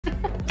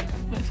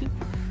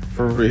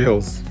For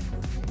reals.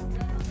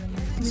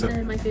 So,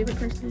 my favorite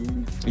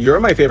person. You're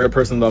my favorite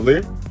person,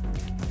 lovely.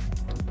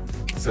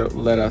 So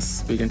let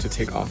us begin to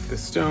take off the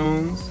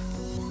stones.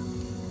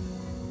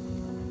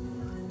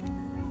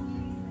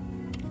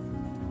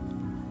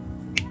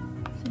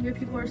 So your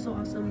people are so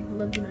awesome. I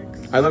love you,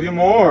 Max. I love you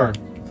more.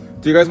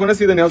 Do you guys want to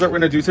see the nails art we're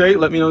gonna do today?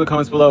 Let me know in the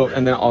comments below,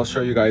 and then I'll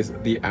show you guys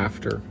the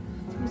after.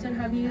 You said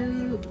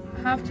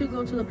have to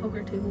go to the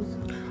poker tables?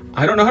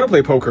 I don't know how to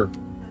play poker.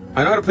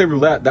 I know how to play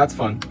roulette. That's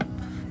fun.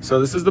 So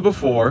this is the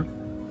before,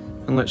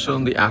 and let's show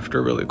them the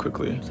after really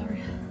quickly.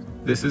 Sorry.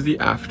 This is the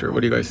after.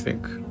 What do you guys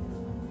think?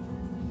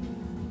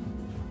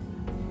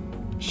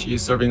 She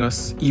is serving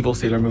us evil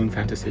Sailor Moon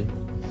fantasy.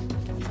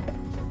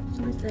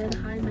 So I said,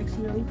 hi,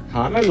 Maxino.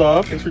 Hi, my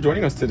love. Thanks for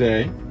joining us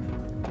today.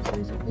 So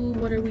I said, ooh,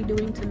 what are we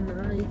doing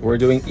tonight? We're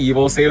doing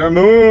evil Sailor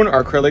Moon,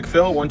 our acrylic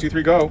fill. 1, 2,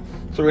 3, go.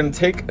 So we're going to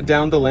take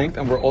down the length,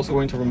 and we're also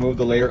going to remove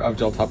the layer of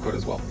gel top coat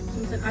as well.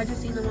 So I said, I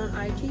just seen them on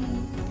IG.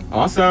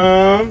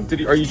 Awesome.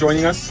 Are you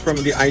joining us from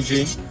the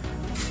IG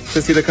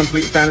to see the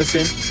complete fantasy?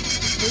 They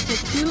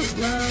said, cute,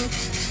 love.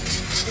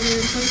 And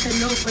then someone said,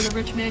 no, for the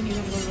rich man, you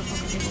don't go to the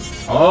poker table.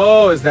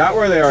 Oh, is that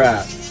where they are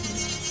at?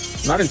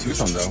 Not in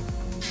Tucson, though.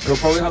 It'll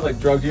probably have like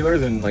drug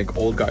dealers and like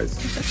old guys.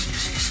 You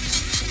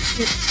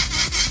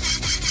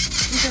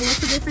said, what's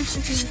the difference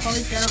between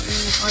poly gel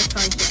and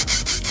archive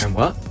gel? And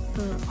what?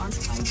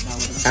 Archive gel.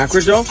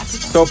 Acrygel?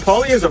 So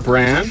Poly is a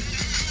brand.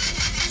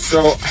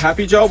 So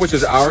Happy Gel, which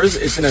is ours,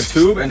 it's in a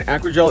tube, and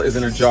Acrygel is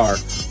in a jar.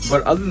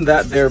 But other than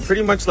that, they're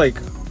pretty much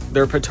like,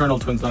 they're paternal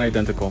twins, not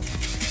identical.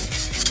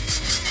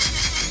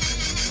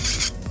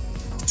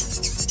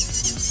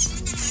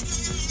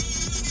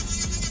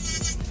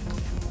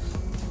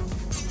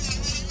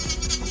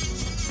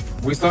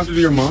 We still have to do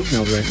your mom's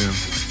nails right now.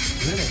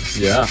 Really?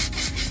 Yeah.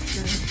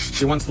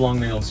 She wants long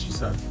nails, she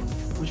said.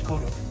 Which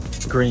color?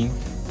 Green.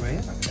 Green?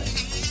 Okay.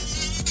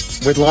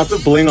 With lots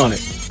of bling on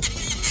it.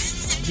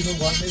 You know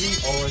what, maybe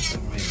orange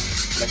and green.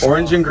 Like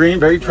Orange and green,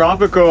 very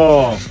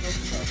tropical.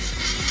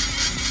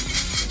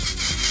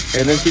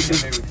 And then she can...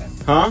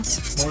 American. Huh?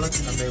 More like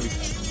an American.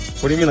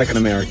 What do you mean like an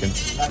American?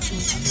 Latin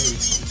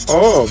American.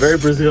 Oh, very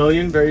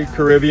Brazilian, very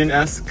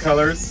Caribbean-esque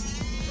colors.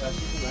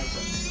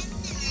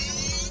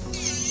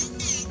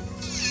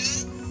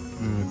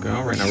 There we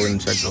go. Right now we're going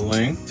to check the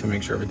length to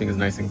make sure everything is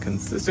nice and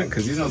consistent,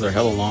 because these nails are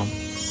hella long. He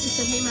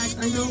said, hey, Max,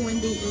 I know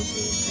Wendy is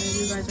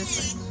and you guys are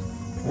friends.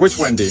 Which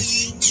Wendy?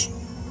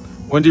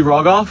 Wendy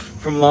Rogoff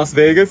from Las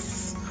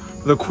Vegas,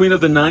 the queen of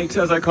the night,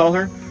 as I call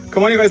her.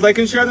 Come on, you guys, like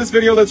and share this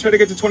video. Let's try to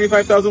get to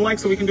 25,000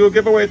 likes so we can do a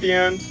giveaway at the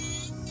end.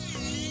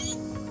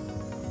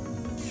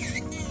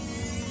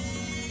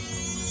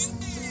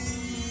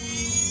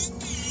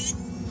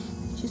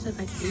 She said,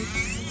 I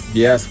think.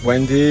 Yes,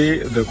 Wendy,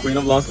 the queen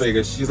of Las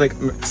Vegas. She's like,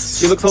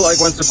 she looks a lot like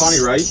Gwen Stefani,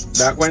 right?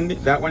 That Wendy?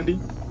 That Wendy?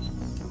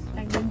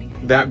 Like Wendy.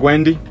 That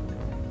Wendy?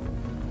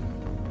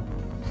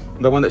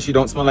 The one that she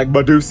don't smell like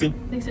Badusi?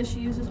 They said she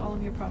uses all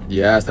of your products.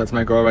 Yes, that's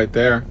my girl right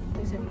there.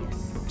 They said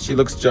yes. She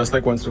looks just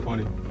like Gwen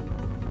Stefani.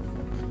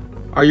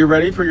 Are you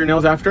ready for your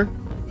nails after?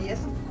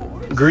 Yes, of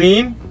course.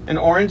 Green and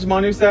orange,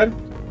 Manu said?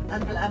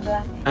 And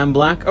black. And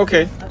black?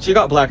 Okay. She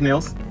got black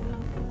nails.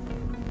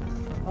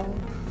 Oh.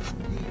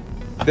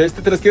 ¿Te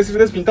las quieres ir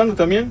despintando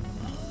también?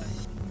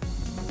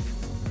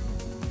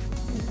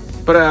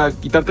 Para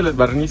quitarte el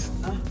barniz.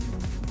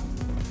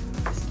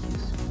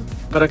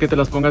 Para que te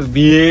las pongas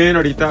bien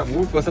ahorita.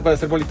 Uf, vas a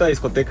parecer bolita de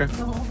discoteca.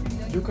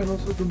 You can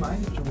also do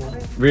mine if you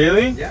want.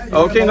 Really? Yeah,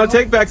 Okay, no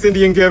take backs,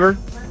 Indian giver.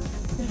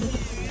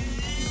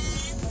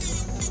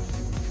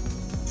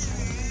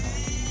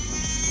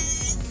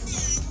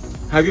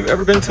 Have you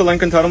ever been to La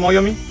Encantada Mall,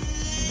 Yummy?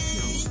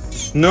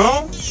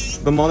 No?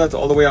 The mall that's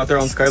all the way out there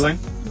on Skyline?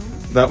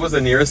 That was the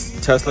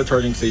nearest Tesla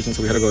charging station,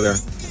 so we had to go there.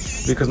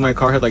 Because my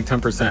car had like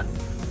 10%.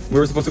 We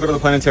were supposed to go to the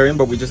planetarium,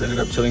 but we just ended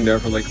up chilling there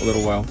for like a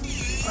little while.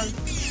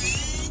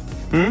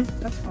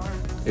 That's far.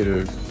 It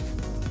is.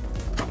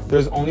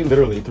 There's only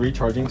literally 3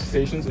 charging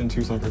stations in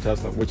Tucson for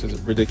Tesla, which is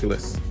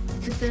ridiculous.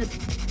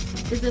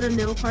 Is it a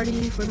nail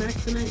party for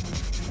Max tonight?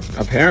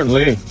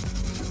 Apparently.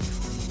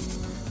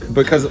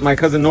 Because my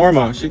cousin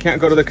Norma, she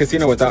can't go to the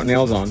casino without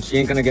nails on. She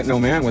ain't gonna get no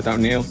man without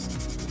nails.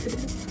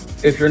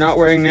 If you're not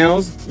wearing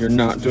nails, you're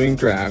not doing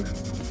drag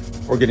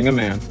or getting a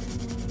man.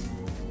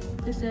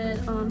 They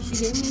said she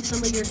gave me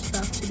some of your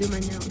stuff to do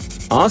my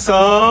nails.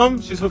 Awesome!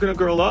 She's hooking a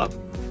girl up.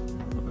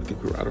 I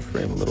think we were out of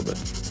frame a little bit.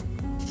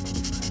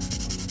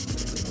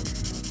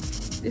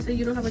 They said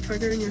you don't have a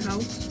charger in your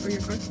house for your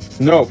car?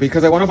 No,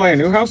 because I want to buy a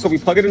new house, so we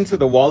plug it into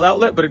the wall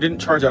outlet, but it didn't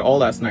charge at all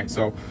last night.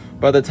 So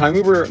by the time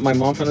my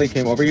mom finally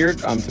came over here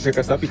to pick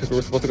us up, because we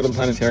were supposed to go to the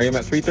planetarium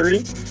at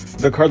 3:30,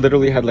 the car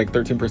literally had like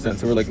 13%.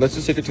 So we're like, let's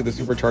just take it to the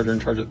supercharger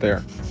and charge it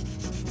there.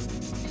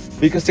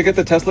 Because to get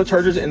the Tesla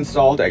chargers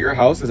installed at your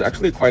house is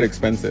actually quite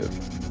expensive.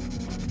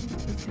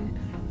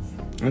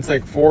 It's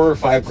like $4 or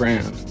 $5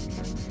 grand.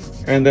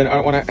 And then I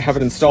want to have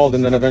it installed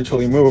and then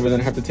eventually move and then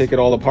have to take it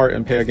all apart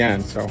and pay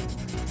again. So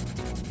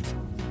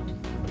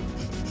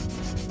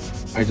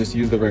I just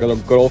use the regular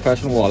good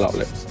old-fashioned wall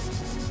outlet.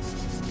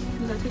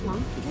 Because I took take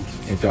long?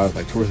 It does,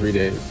 like 2 or 3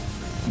 days.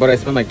 But I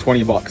spend like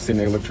 $20 in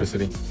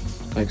electricity.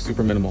 Like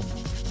super minimal.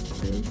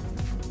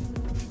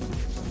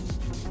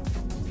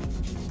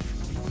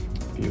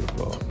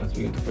 Beautiful. Let's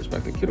begin to push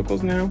back the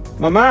cuticles now.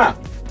 Mamá!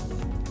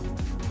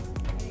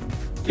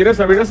 ¿Quieres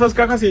abrir esas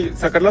cajas y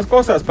sacar las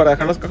cosas para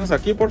dejar las cajas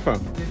aquí, porfa?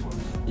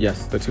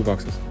 Yes, the 2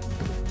 boxes.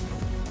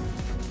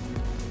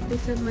 They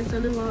said my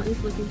son-in-law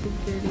is looking to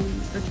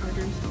getting a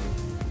charger installed.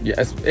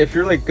 Yes, if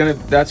you're like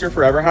that's your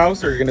forever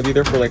house or you're gonna be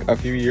there for like a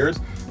few years,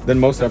 then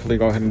most definitely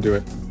go ahead and do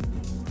it.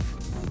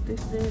 They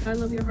said, I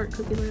love your heart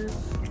cookie lamp.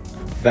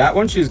 That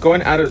one, she's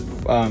going out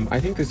of, I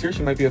think this year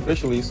she might be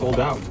officially sold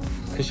out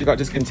because she got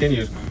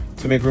discontinued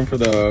to make room for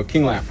the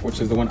King lamp,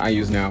 which is the one I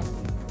use now.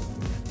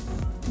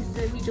 He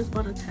said he just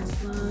bought a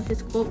Tesla.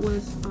 His quote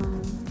was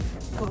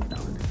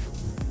 $12.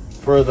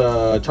 For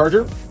the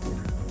charger?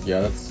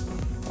 Yeah, that's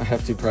a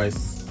hefty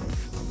price.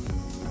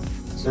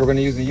 So we're going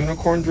to use the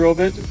unicorn drill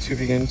bit to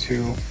begin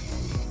to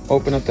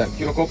open up that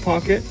cuticle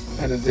pocket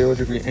at a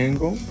 0-degree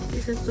angle. He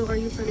said, so are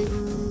you planning to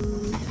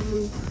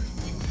move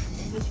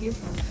this year?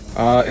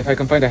 If I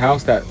can find a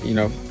house that, you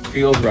know,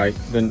 feels right,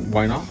 then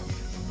why not?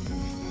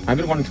 I've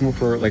been wanting to move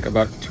for like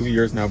about 2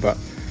 years now, but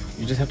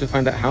you just have to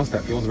find that house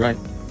that feels right.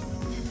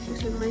 She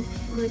said, my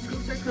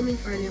scoops are coming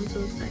Friday. I'm so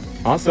excited.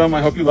 Awesome.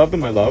 I hope you love them,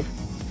 my love.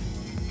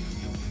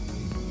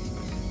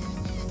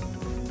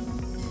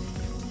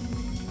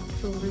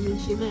 So, I mean,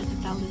 she meant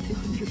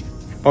 1,200.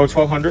 Oh,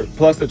 1,200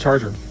 plus the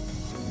charger.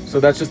 So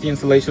that's just the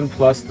installation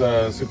plus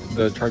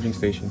the charging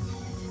station.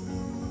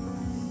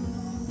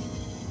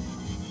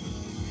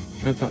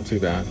 That's not too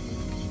bad.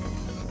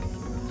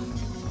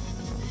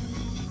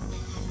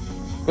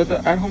 But the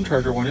at-home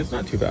charger one is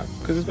not too bad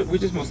because we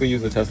just mostly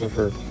use the Tesla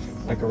for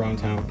like around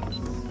town.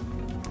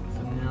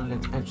 So now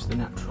let's etch the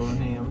natural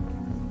nail.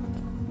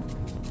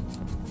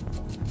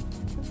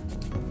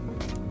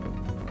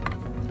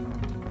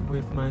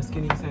 With my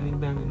skinny sanding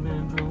band and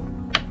mandrel.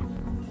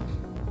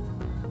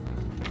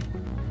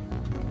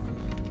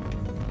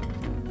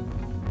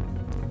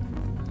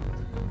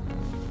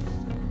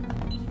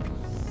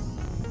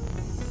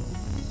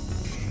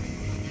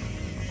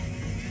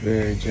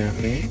 Very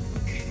gently.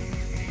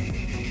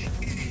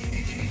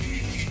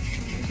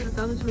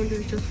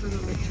 1,200 just for the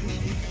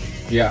electricity.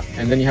 Yeah,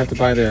 and then you have to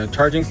buy the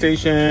charging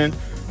station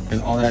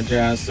and all that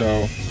jazz,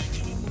 so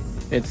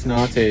it's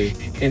not a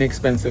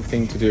inexpensive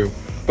thing to do.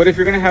 But if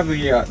you're gonna have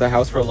the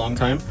house for a long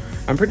time,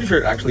 I'm pretty sure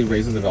it actually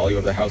raises the value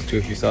of the house too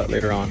if you sell it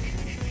later on.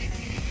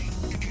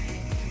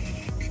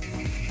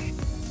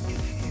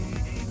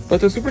 But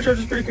the supercharger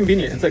is pretty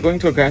convenient. It's like going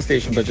to a gas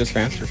station, but just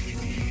faster.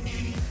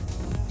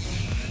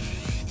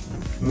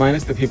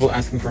 Minus the people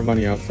asking for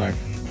money outside.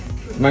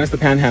 Minus the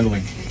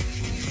panhandling.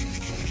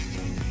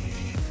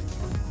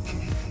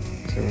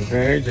 So we're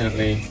very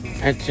gently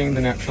etching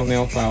the natural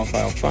nail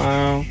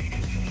file.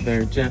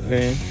 Very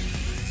gently.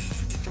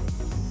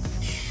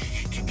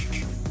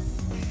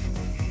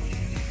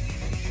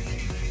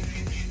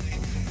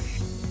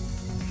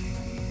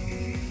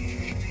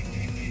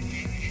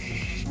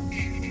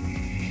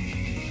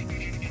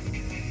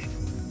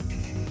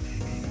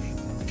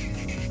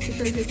 She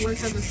said his work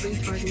has a free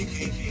charging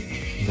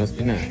station. Must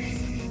be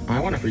nice. I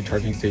want a free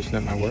charging station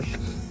at my work.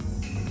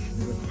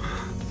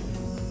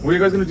 What are you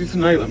guys gonna do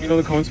tonight? Let me know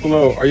in the comments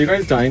below. Are you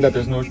guys dying that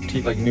there's no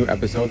new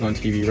episodes on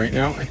TV right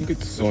now? I think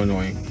it's so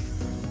annoying.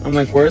 I'm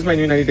like, where's my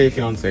new 90 Day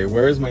Fiance?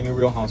 Where is my new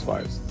Real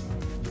Housewives?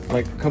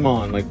 Like, come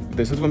on. Like,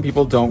 this is when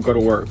people don't go to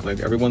work.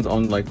 Like, everyone's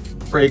on like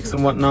breaks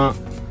and whatnot.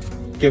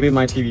 Give me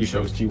my TV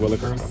shows, G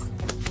Willikers.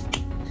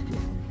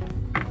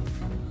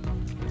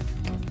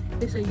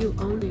 They said you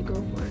only go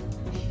for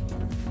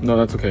it. No,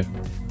 that's okay.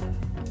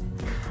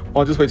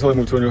 I'll just wait till I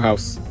move to a new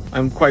house.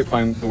 I'm quite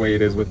fine the way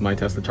it is with my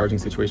Tesla charging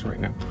situation right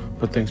now.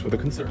 But thanks for the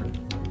concern.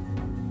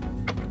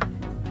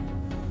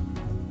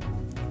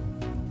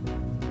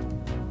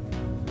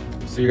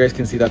 So you guys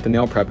can see that the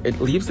nail prep, it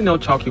leaves the nail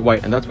chalky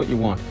white, and that's what you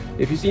want.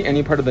 If you see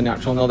any part of the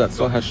natural nail that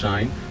still has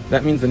shine,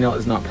 that means the nail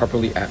is not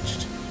properly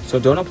etched. So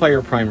don't apply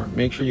your primer.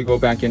 Make sure you go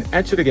back in,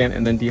 etch it again,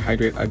 and then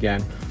dehydrate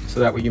again.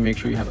 So that way you make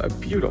sure you have a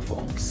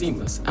beautiful,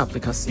 seamless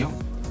application.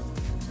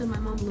 So my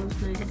mom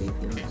loves 90 Day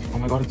Fiance. Oh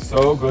my god, it's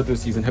so good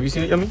this season. Have you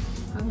seen it, Yummy?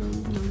 No,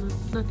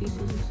 not these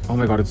seasons. Oh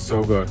my god, it's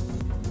so good.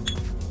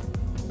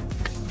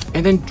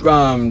 And then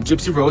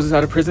Gypsy Rose is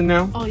out of prison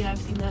now. Oh yeah, I've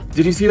seen that.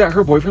 Did you see that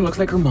her boyfriend looks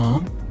like her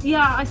mom?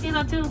 Yeah, I've seen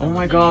that too. Oh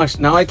my gosh,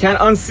 now I can't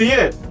unsee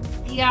it.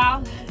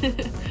 Yeah.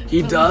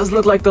 He does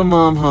look like the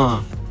mom,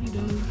 huh? He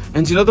does.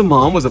 And do you know the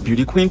mom was a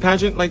beauty queen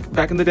pageant like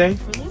back in the day?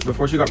 Really?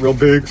 Before she got real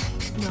big.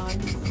 No, I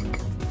didn't know.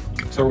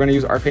 So we're gonna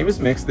use our famous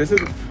mix. This is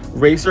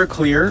Racer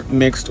Clear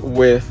mixed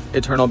with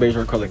Eternal Beige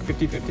Acrylic,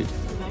 50-50.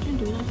 Imagine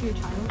doing that to your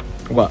child.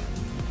 What?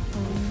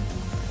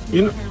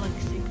 You know, Her, like,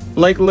 sick.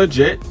 like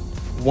legit,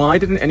 why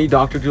didn't any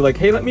doctor do like,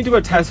 hey, let me do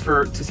a test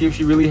to see if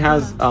she really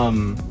has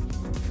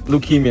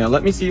leukemia.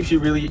 Let me see if she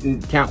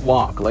really can't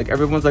walk. Like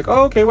everyone's like,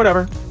 oh, okay,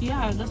 whatever.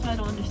 Yeah, that's what I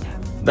don't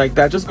understand. Like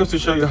that just goes to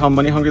show you how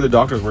money hungry the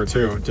doctors were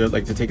too, to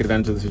take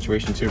advantage of the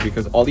situation too,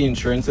 because all the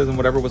insurances and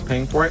whatever was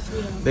paying for it,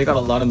 Yeah. they got a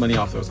lot of money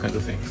off those kinds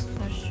of things.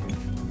 That's true.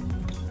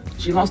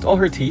 She lost all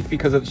her teeth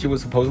because she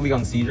was supposedly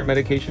on seizure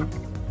medication.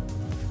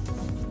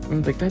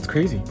 I'm like, that's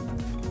crazy.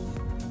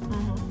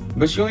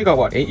 But she only got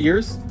what, 8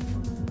 years?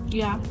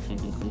 Yeah,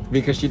 technically.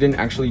 Because she didn't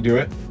actually do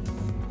it.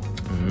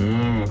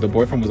 The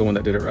boyfriend was the one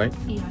that did it, right?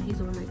 Yeah, he's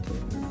the one that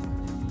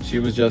killed her. She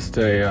was just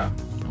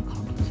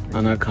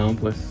an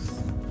accomplice.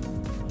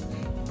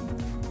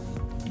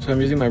 So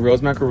I'm using my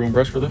rose macaroon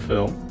brush for the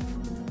fill.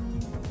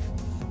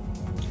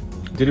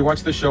 Did you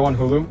watch the show on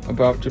Hulu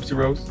about Gypsy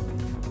Rose?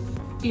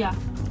 Yeah.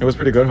 It was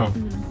pretty good, huh?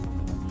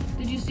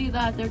 Did you see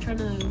that they're trying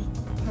to,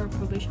 her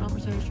probation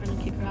officer is trying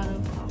to kick her out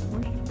of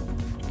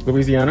where?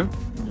 Louisiana?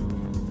 No.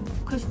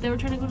 Because they were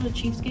trying to go to the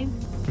Chiefs game.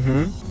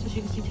 So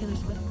she could see Taylor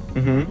Swift.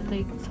 And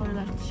they told her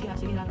that she has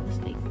to get out of the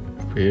state.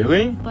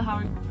 Really? But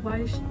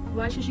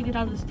why should she get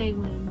out of the state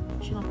when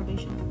she's on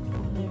probation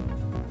over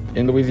there?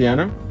 In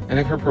Louisiana? And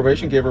if her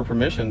probation gave her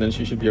permission, then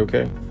she should be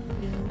okay.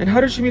 Yeah. And how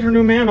did she meet her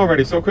new man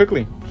already so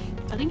quickly?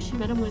 I think she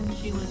met him when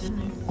she was in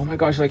there. Oh my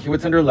gosh, like he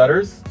would send her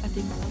letters? I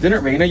think so.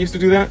 Didn't Raina used to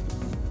do that?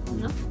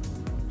 No.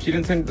 She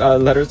didn't send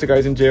letters to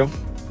guys in jail? No,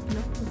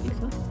 I think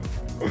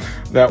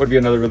so. That would be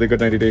another really good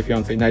 90 Day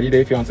Fiancé. 90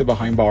 Day Fiancé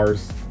behind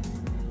bars.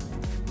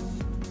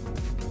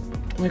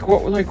 Like,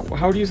 what? Like,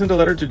 how do you send a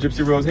letter to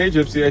Gypsy Rose? Hey,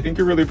 Gypsy, I think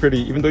you're really pretty,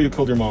 even though you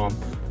killed your mom.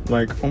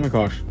 Like, oh my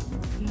gosh.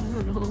 Yeah, I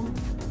don't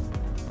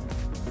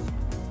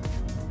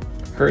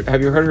know.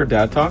 Have you heard her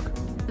dad talk?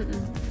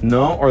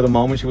 No? Or the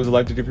mom when she was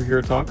alive? Did you ever hear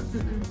her talk?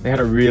 They had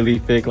a really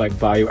thick, like,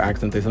 Bayou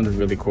accent. They sounded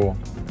really cool.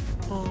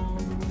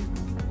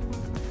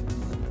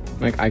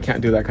 Like, I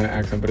can't do that kind of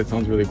accent, but it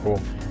sounds really cool.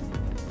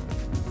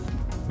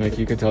 Like,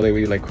 you could tell they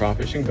would eat, like,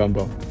 crawfish and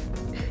gumbo.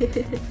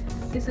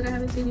 They said I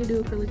haven't seen you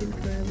do acrylic in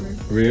forever.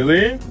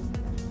 Really?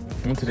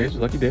 Well, today's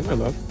your lucky day, my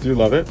love. Do you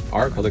love it?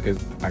 Our acrylic is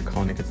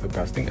iconic. It's the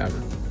best thing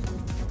ever.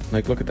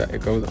 Like, look at that.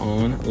 It goes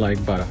on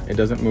like butter. It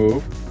doesn't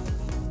move.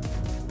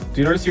 Do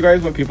you notice, you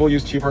guys, when people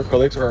use cheap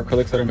acrylics or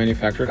acrylics that are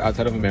manufactured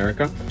outside of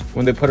America,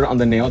 when they put it on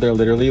the nail, they're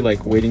literally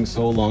like waiting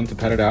so long to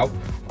pet it out.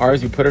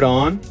 Ours, you put it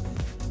on,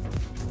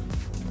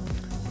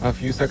 a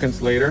few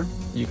seconds later,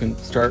 you can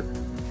start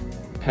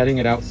petting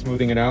it out,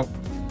 smoothing it out.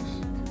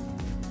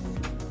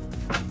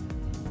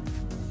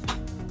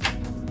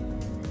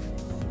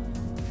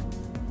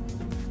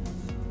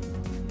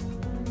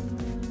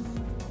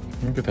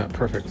 Look at that,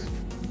 perfect.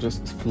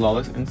 Just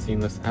flawless and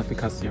seamless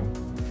application.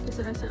 They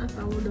said I sent a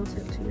foul nail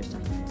tech to your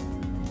site.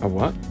 A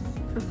what?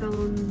 A foul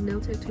nail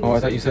tech to your Oh, I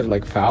thought you said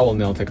like foul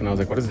nail tech, and I was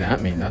like, what does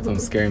that mean? That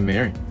sounds scary,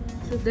 Mary.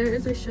 So there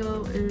is a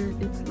show,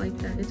 and it's like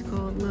that. It's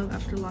called Love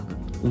After Lockup.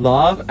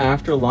 Love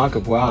After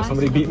Lockup. Wow,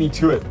 somebody beat me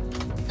to it.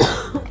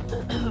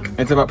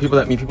 It's about people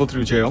that meet people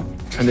through jail,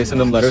 and they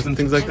send them letters and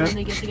things like that. And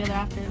they get together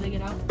after they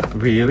get out.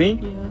 Really?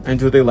 Yeah. And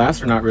do they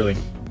last or not really?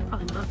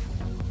 Probably not.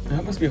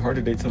 That must be hard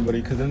to date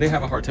somebody, because then they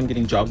have a hard time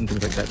getting jobs and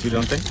things like that too,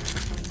 don't they?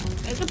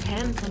 It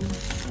depends.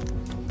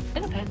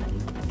 It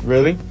depends.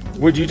 Really?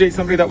 Would you date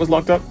somebody that was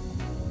locked up?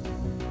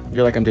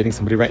 You're like, I'm dating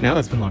somebody right now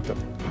that's been locked up.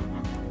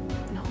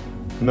 No.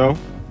 No?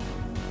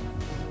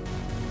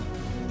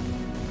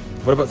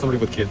 What about somebody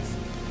with kids?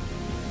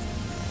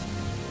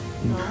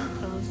 No,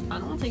 because I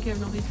don't want to take care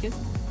of nobody's kids.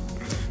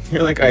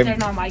 You're like, They're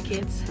not my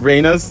kids.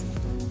 Raina's?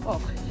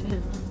 Oh,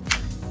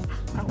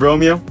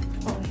 Romeo?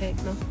 Oh,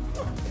 heck no.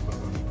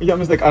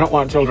 Yum's like, I don't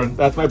want children.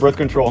 That's my birth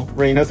control.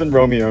 Raina's and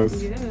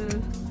Romeo's. Yeah.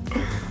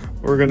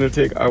 We're gonna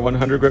take our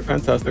 100 Grit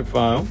Fantastic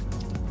file.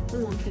 I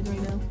don't want kids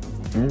right now.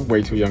 I'm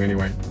way too young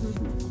anyway.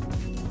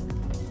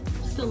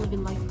 Still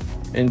living life.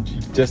 And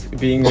just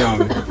being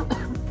young.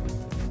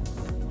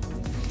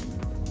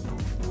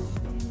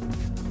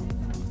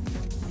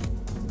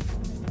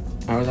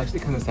 I was actually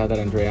kind of sad that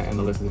Andrea and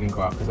Alyssa didn't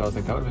go out, because I was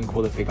like, that would have been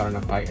cool if they got in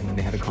a fight and then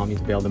they had to call me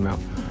to bail them out.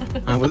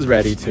 I was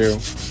ready to. I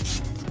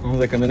was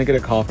like, I'm gonna get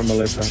a call from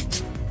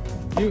Alyssa.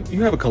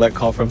 You have a collect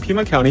call from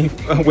Pima County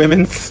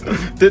Women's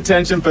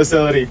Detention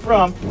Facility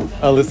from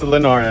Alyssa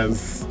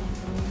Linares.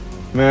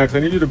 Max, I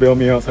need you to bail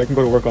me out so I can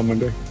go to work on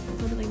Monday.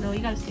 Literally, no, you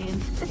gotta stay in.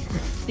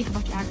 Think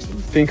about your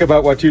actions. Think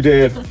about what you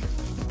did.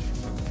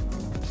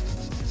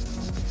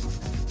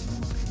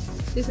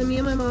 They said me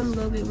and my mom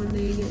love it when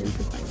they get into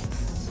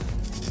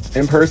fights.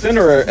 In person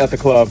or at the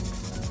club?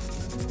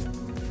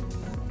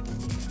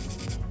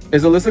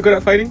 Is Alyssa good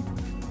at fighting?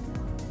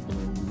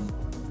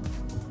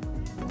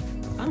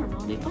 I don't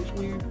know, they punch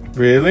weird.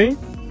 Really?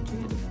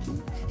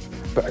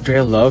 But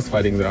Andrea loves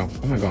fighting though.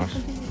 Oh my gosh.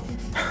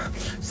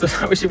 So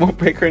that way she won't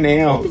break her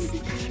nails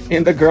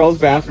in the girls'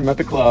 bathroom at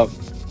the club.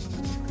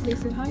 They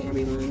said, hi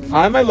everyone.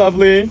 Hi, my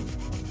lovely.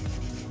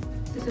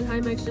 They said, hi,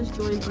 Max just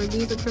joined. Are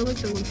these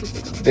acrylics or ones we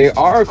pick up? They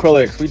are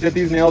acrylics. We did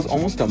these nails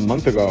almost a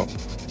month ago.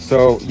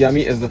 So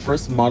Yummy is the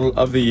first model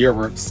of the year.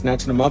 We're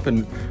snatching them up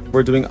and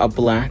we're doing a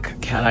black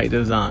cat eye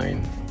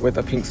design with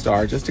a pink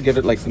star just to give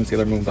it like some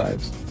Sailor Moon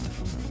vibes.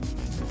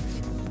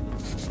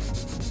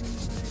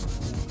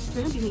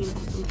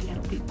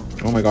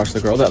 Oh my gosh, the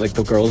girl that like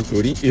the girl's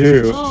booty,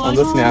 ew, on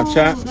the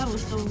Snapchat, that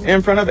was so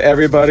in front of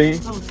everybody.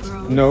 That was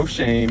gross. No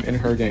shame in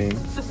her game.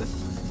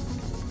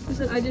 I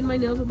said I did my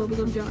nails with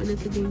bubblegum gel and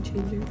it's a game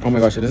changer. Oh my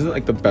gosh, this is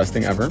like the best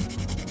thing ever.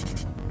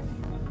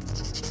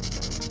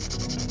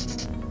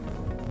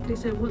 They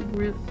said,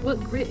 what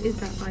grit is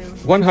that file?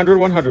 100,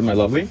 100, my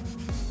lovely.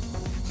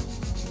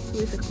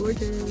 They said,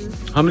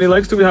 gorgeous. How many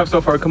likes do we have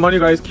so far? Come on, you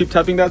guys, keep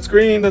tapping that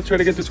screen. Let's try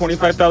to get to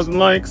 25,000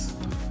 likes.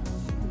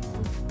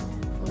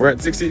 We're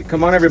at 60.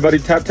 Come on, everybody,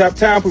 tap, tap,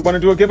 tap. We want to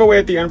do a giveaway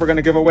at the end. We're going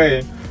to give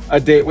away a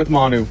date with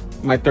Manu,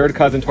 my third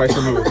cousin twice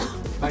removed.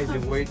 By the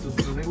way,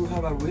 today we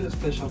have a really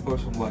special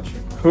person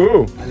watching.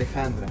 Who?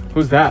 Alejandra.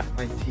 Who's that?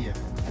 My tia.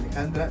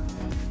 Alejandra,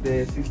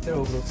 the sister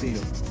of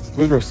Rocio.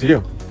 Who's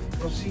Rocio?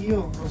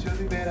 Rocio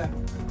Rivera.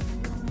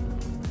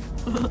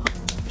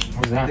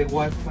 Who's that? The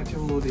wife of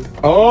Macho Woody.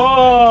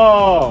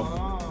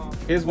 Oh!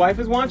 His wife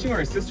is watching or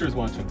his sister is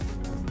watching?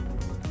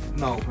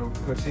 No,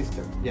 her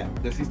sister. Yeah,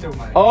 the sister of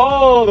my...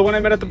 Oh, the one I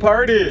met at the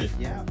party.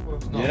 Yeah, of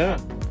course. No. Yeah.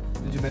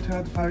 Did you meet her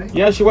at the party?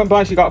 Yeah, she went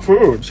by. She got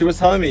food. She was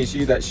telling me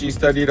that she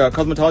studied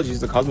cosmetology.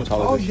 She's a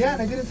cosmetologist. Oh, yeah,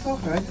 and I didn't saw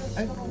her.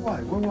 I don't know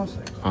why. Where was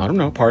I? I don't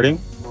know. Partying.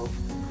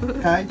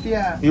 Hi,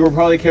 tia. You were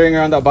probably carrying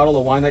around that bottle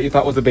of wine that you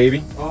thought was a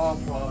baby. Oh,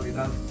 probably.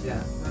 That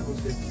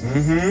was it.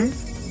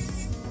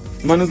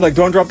 Mm-hmm. Manu's like,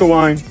 don't drop the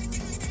wine.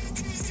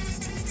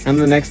 And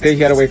the next day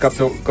he had to wake up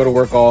to go to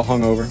work all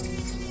hungover.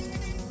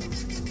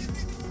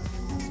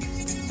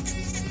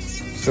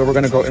 So we're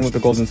gonna go in with the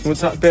golden smooth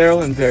top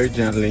barrel and very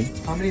gently.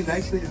 How many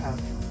likes do you have?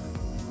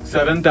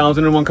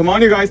 7,001. Come on,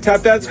 you guys,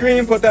 tap that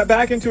screen, put that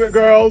back into it,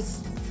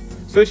 girls.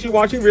 So is she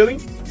watching, really?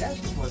 Yeah,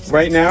 she was.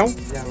 Right now?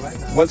 Yeah, right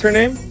now. What's her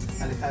name?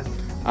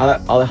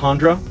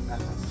 Alejandra.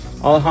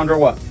 Alejandra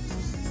what?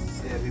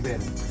 Rivera.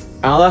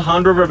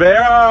 Alejandra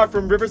Rivera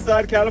from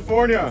Riverside,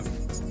 California.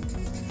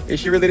 Is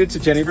she related to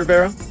Jenny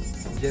Rivera?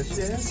 Yes,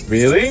 she is.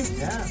 Really?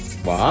 Yeah.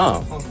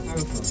 Wow. Oh,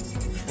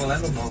 well, I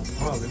don't know.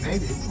 Probably,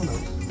 maybe. Who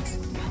knows?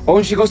 Oh,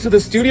 and she goes to the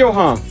studio,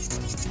 huh?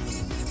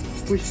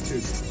 Which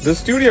studio? The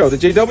studio, the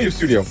JW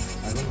studio.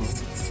 I don't know.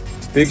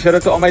 Big shout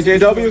out to all my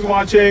JWs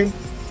watching.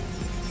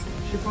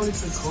 She probably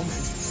should call me.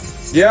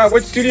 Yeah,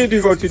 which studio do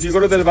you go to? Do you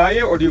go to Del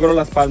Valle or do you go to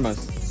Las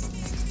Palmas?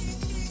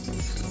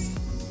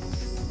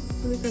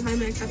 We said, hi,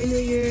 Max. Happy New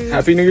Year.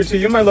 Happy New Year to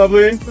you, my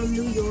lovely. From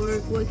New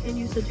York, what can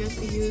you suggest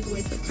to use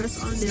with the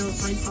press-on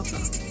nails line popped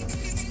off?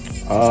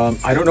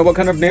 I don't know what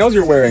kind of nails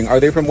you're wearing.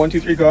 Are they from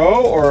 123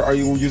 Go or are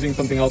you using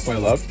something else, my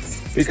love?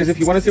 Because if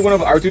you want to see one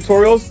of our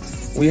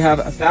tutorials, we have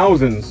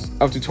thousands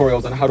of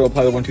tutorials on how to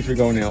apply the 123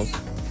 Go nails.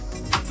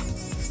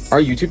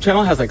 Our YouTube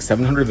channel has like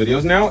 700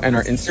 videos now, and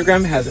our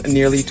Instagram has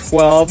nearly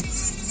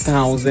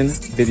 12,000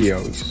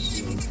 videos.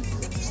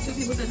 Two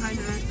people said, hi,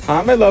 Max.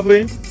 Hi, my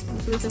lovely.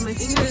 So they said, my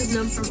finger is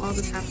numb from all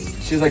the tapping.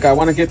 She's like, I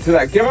want to get to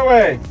that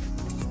giveaway.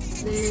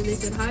 Then they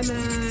said, hi,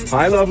 Max.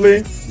 Hi,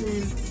 lovely.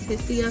 Then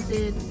his tia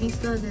said,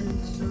 Vista, then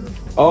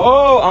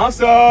Oh,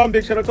 awesome.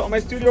 Big shout out to all my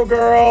studio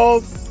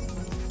girls.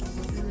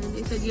 And then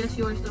they said, yes,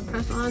 yours, the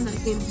press-on that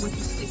came with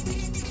the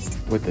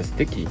sticky. With the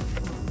sticky. And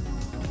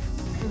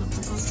the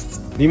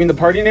press-on. You mean the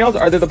party nails?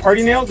 Are they the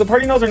party nails? The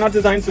party nails are not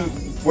designed to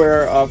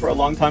wear for a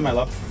long time, my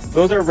love.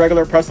 Those are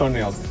regular press-on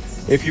nails.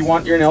 If you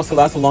want your nails to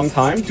last a long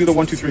time, do the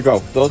 123 Go.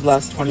 Those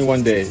last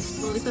 21 days.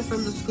 Well, this is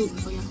from the scoop,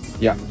 so yeah.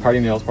 Yeah, party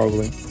nails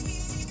probably.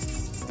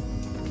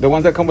 The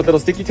ones that come with little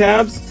sticky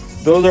tabs,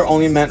 those are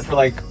only meant for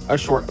like a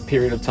short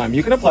period of time.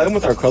 You can apply them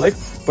with acrylic,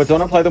 but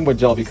don't apply them with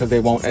gel because they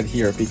won't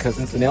adhere. Because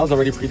since the nail is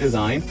already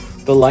pre-designed,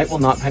 the light will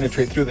not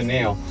penetrate through the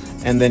nail,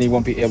 and then you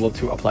won't be able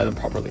to apply them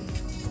properly.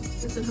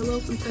 They said, hello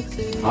from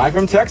Texas. Hi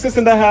from Texas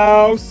in the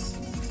house.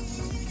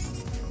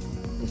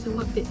 They said,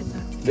 what bit is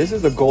that? This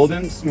is the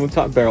golden smooth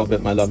top barrel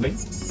bit, my lovely. They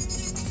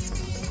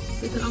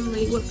said, I'm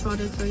late. What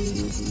products are you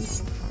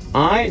using?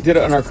 I did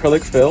an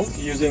acrylic fill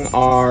using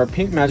our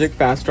Pink Magic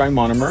Fast Dry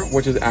Monomer,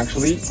 which is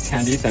actually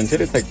candy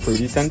scented. It's like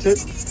fruity scented.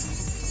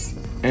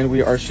 And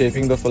we are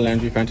shaping the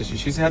Phalange Fantasy.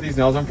 She's had these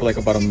nails on for like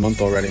about a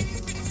month already.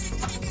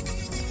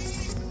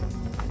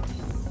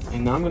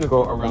 And now I'm going to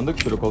go around the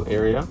cuticle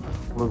area.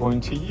 We're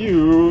going to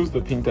use the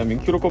Pink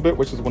Diamond Cuticle Bit,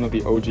 which is one of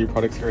the OG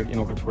products here at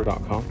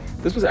enocouture.com.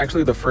 This was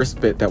actually the first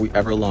bit that we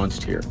ever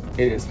launched here.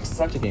 It is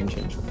such a game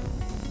changer.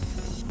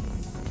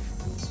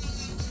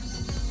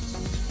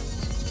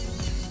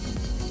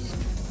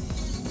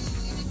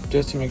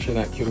 Just to make sure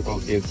that cuticle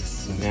is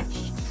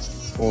snatched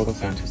for the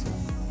fantasy.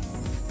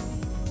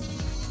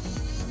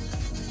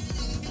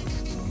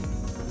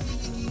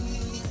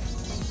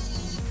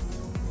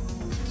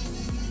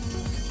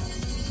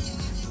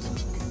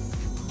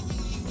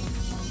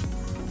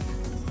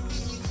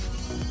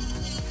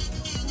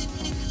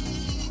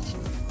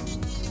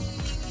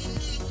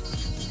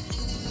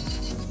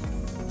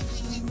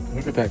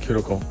 Look at that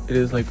cuticle. It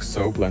is like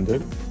so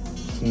blended.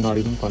 It's not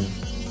even funny.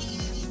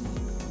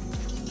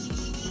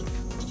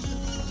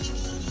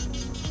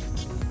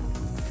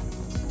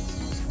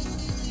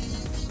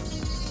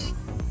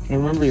 And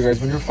remember, you guys,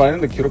 when you're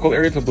finding the cuticle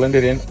area to blend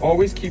it in,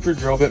 always keep your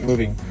drill bit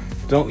moving.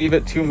 Don't leave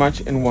it too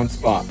much in one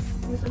spot.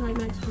 This is hi,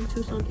 Max from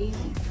Tucson,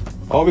 Easy.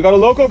 Oh, we got a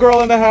local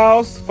girl in the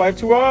house.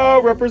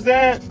 520,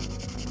 represent.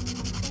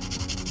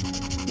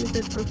 This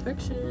is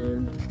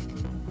perfection.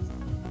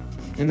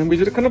 And then we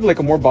did kind of like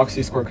a more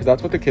boxy squirt because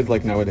that's what the kids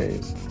like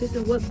nowadays. This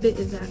is what bit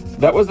is that?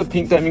 That was the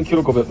Pink Diamond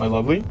Cuticle Bit, my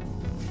lovely.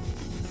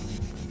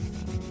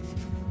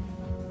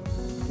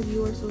 If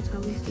yours so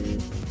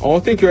talented. Oh,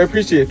 thank you. I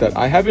appreciate that.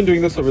 I have been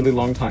doing this a really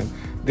long time.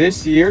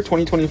 This year,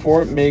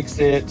 2024, makes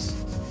it...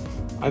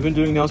 I've been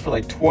doing nails for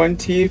like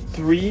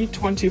 23,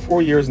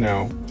 24 years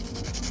now.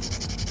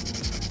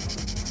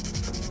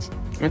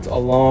 It's a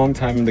long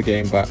time in the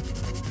game, but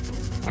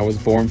I was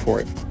born for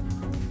it.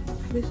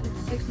 She makes like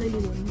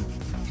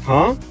 $6.91.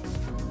 Huh?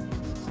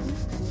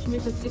 She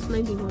makes like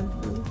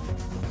 $6.91.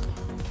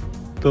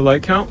 The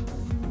light count?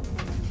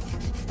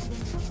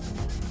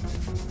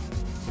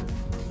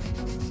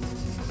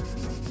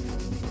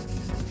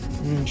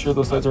 I'm sure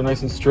those sides are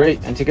nice and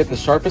straight. And to get the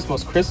sharpest,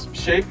 most crisp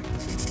shape,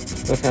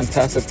 the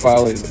fantastic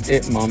file is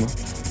it, mama. Happy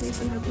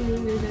New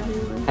Year's,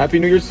 everyone. Happy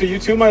New Year's to you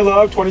too, my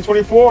love.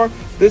 2024.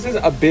 This is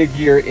a big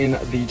year in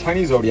the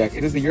Chinese zodiac.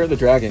 It is the year of the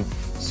dragon.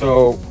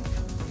 So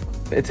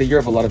it's a year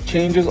of a lot of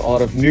changes, a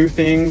lot of new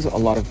things, a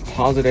lot of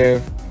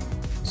positive.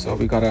 So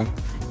we gotta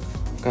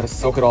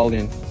soak it all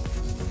in.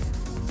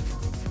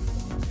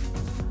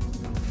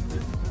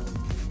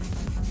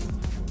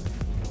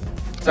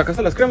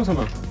 ¿Sacaste las cremas o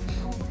no?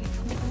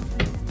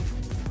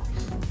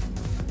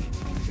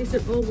 They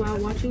said, oh wow,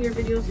 watching your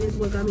videos is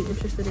what got me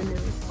interested in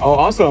nails. Oh,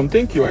 awesome.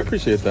 Thank you. I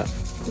appreciate that.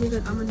 He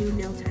said, I'm a new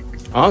nail tech.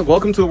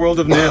 Welcome to the world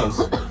of nails.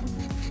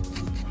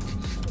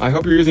 I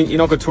hope you're using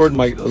Eno Couture,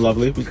 my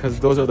lovely, because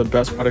those are the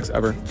best products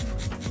ever.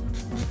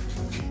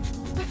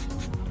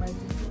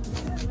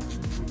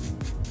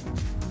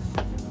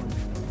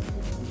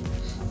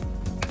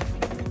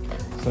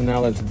 So now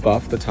let's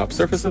buff the top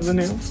surface of the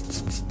nail.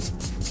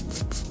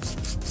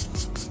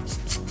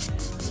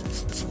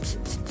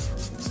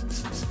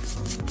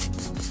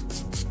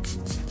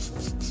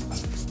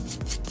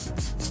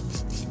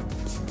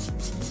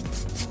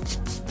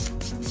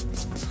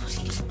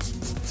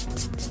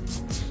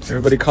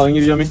 Everybody calling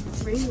you, Yummy?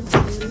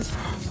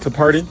 To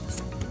party? No.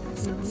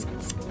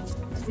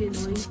 To be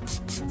annoying.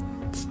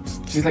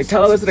 She's like,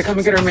 tell Alyssa to come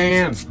and get her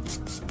man.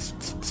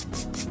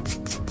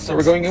 So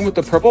we're going in with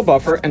the purple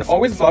buffer, and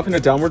always buff in a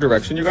downward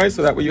direction, you guys,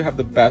 so that way you have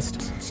the best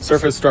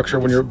surface structure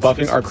when you're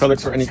buffing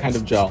acrylics or any kind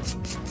of gel.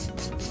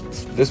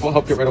 This will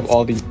help get rid of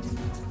all the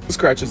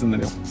scratches in the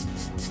nail.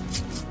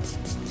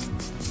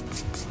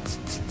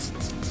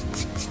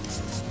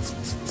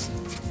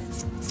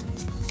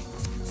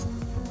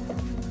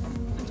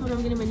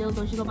 I'm getting my nails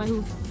done. She go by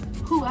who?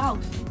 Who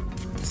else?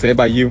 Say it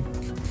by you.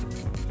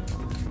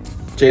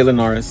 Jalen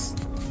Norris.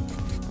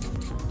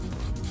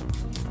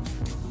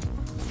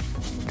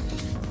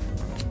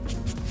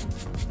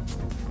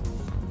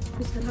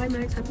 He said, hi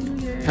Max, Happy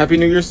New Year. Happy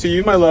New Year's to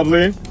you, my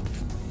lovely.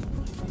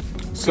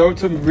 So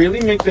to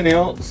really make the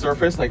nail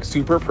surface like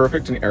super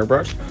perfect and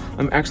airbrush,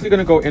 I'm actually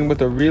gonna go in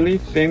with a really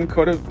thin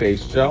coat of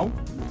base gel.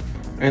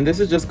 And this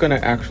is just gonna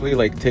actually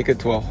like take it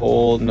to a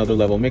whole nother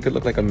level, make it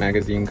look like a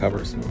magazine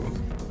cover smooth.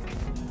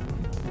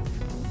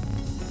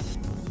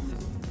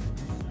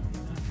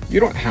 You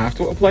don't have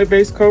to apply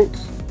base coat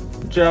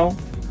gel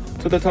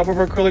to the top of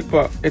acrylic,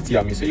 but it's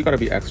yummy, so you gotta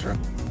be extra.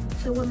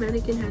 So what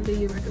mannequin hand do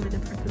you recommend to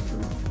practice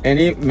on?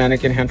 Any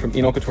mannequin hand from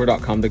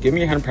enocouture.com. The Give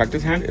Me a Hand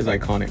practice hand is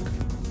iconic.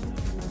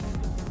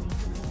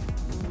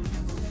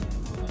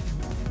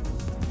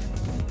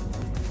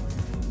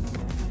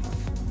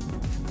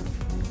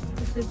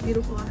 This is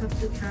beautiful. I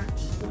have to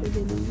catch the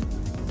beginning.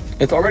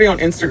 It's already on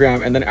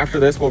Instagram, and then after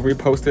this, we'll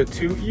repost it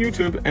to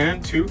YouTube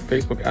and to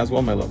Facebook as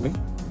well, my lovely.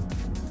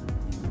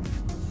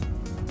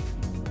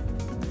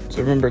 So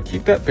remember,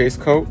 keep that base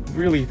coat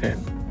really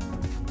thin.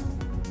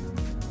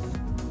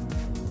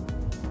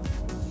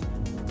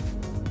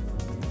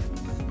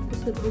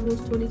 This is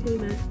almost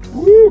 20K, Max.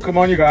 Woo! Come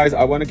on, you guys.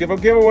 I want to give a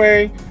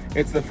giveaway.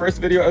 It's the first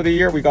video of the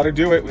year. We got to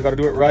do it. We got to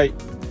do it right.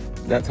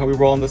 That's how we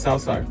roll on the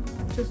south side.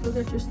 Just look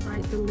at your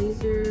site. The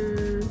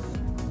laser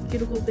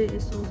cuticle bit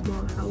is so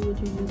small. How would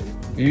you use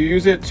it? You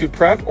use it to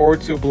prep or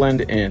to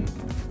blend in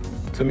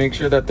to make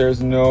sure that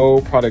there's no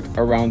product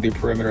around the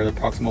perimeter, the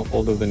proximal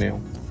fold of the nail.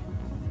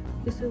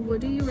 So what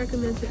do you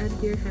recommend to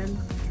adhere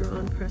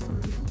hand-drawn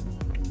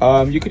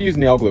press-ons? You could use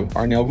nail glue.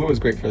 Our nail glue is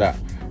great for that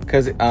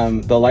because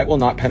the light will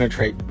not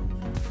penetrate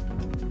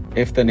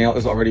if the nail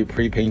is already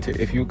pre-painted.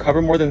 If you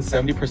cover more than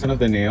 70% of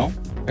the nail,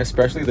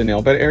 especially the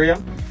nail bed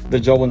area, the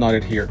gel will not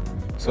adhere.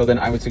 So then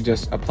I would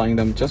suggest applying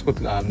them just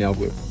with nail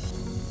glue.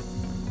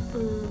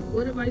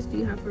 What advice do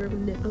you have for a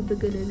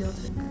beginner nail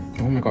tech?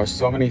 Oh my gosh,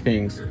 so many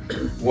things.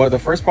 The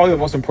first, probably the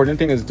most important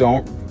thing is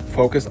don't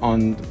focus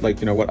on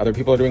what other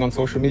people are doing on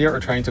social media or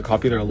trying to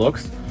copy their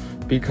looks,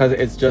 because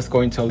it's just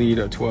going to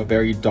lead to a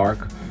very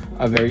dark,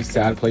 a very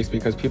sad place,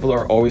 because people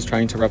are always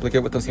trying to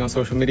replicate what they see on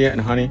social media, and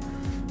honey,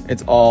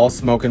 it's all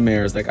smoke and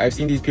mirrors. Like, I've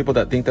seen these people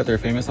that think that they're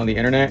famous on the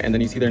internet, and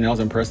then you see their nails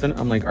in person.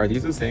 I'm like, are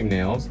these the same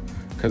nails?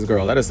 Because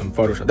girl, that is some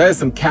Photoshop. That is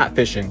some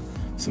catfishing,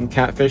 some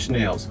catfish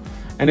nails.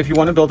 And if you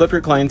want to build up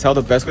your clientele,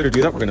 the best way to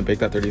do that, we're going to bake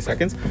that 30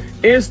 seconds,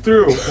 is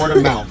through word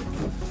of mouth.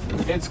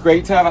 It's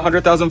great to have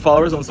 100,000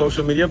 followers on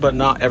social media, but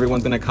not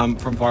everyone's going to come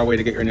from far away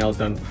to get your nails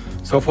done.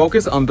 So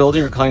focus on building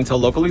your clientele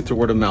locally through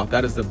word of mouth.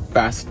 That is the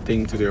best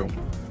thing to do.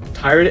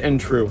 Tired and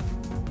true.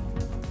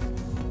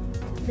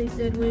 They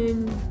said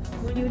when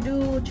you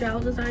do gel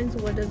designs,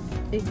 what does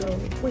it go?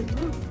 Wait,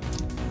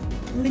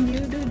 When you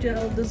do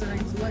gel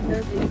designs, what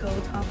does it go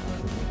top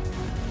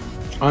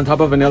of? On top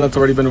of a nail that's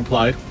already been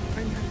applied.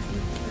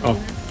 Oh.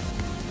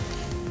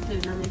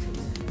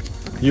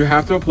 You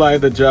have to apply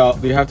the gel.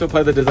 You have to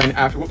apply the design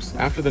after. Whoops!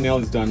 After the nail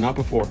is done, not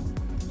before.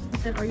 I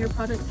said, are your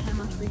products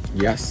HEMA-free?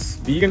 Yes,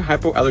 vegan,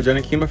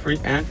 hypoallergenic,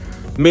 HEMA-free, and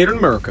made in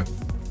America. I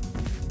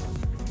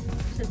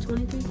said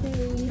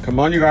 23K. Come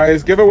on, you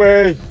guys,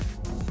 giveaway.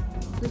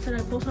 They said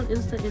I post on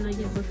Insta and I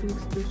get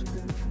bookings through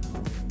school.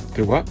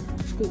 Do what?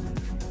 School.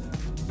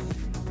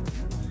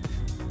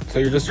 So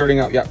you're just starting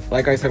out. Yeah,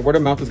 like I said, word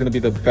of mouth is going to be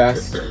the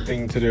best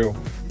thing to do.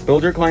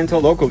 Build your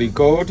clientele locally.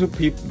 Go to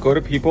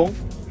people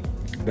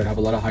that have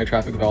a lot of high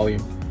traffic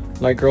volume,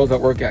 like girls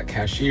that work at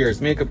cashiers,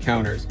 makeup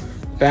counters,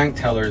 bank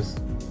tellers,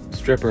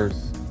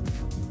 strippers.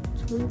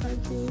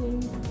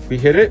 25K. We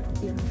hit it?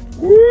 Yeah.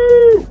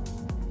 Woo!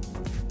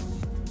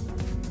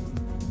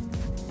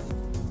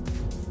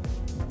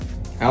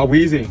 Al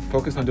Weezy.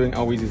 Focus on doing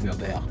Al Weezy's nail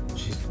there.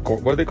 She's,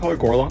 what do they call her?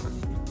 Gorlock?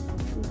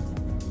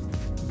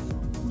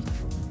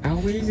 Al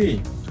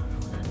Weezy.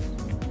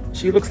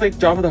 She looks like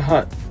Jabba the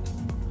Hutt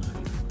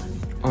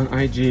on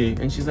IG,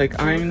 and she's like,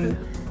 I'm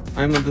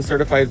the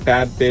certified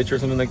bad bitch or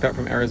something like that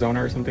from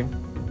Arizona or something.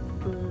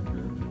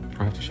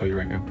 I'll have to show you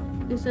right now.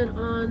 They said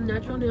on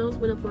natural nails,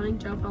 when applying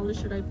gel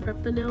polish, should I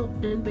prep the nail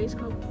and base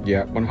coat?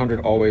 Yeah,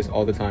 100 always,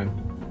 all the time.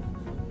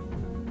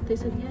 They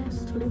said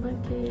yes,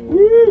 25K.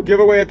 Woo!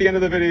 Giveaway at the end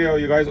of the video.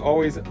 You guys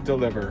always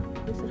deliver.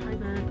 They said hi,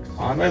 Max.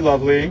 Hi, my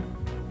lovely.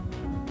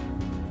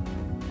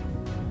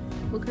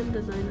 What kind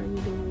of design are you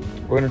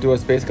doing? We're gonna do a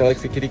Space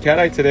Galaxy kitty cat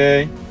eye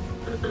today.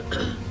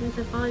 They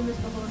said, oh, I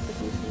missed the whole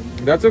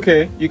application. That's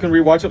okay. You can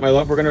rewatch it, my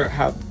love. We're gonna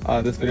have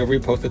this video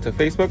reposted to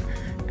Facebook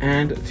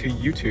and to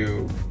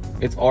YouTube.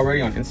 It's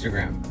already on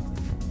Instagram.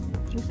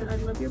 They said, I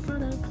love your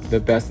products.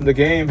 The best in the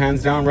game,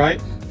 hands down, right?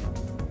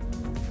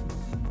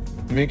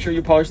 Make sure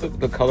you polish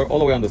the color all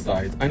the way on the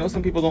sides. I know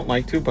some people don't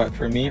like to, but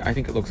for me, I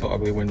think it looks so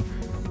ugly when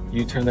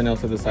you turn the nail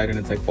to the side and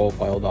it's like all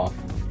filed off.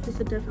 They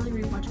said,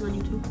 definitely rewatch it on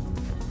YouTube.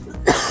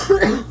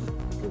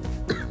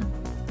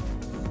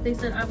 They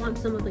said, I want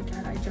some of the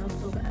cat eye gel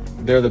so bad.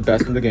 They're the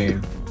best in the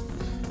game.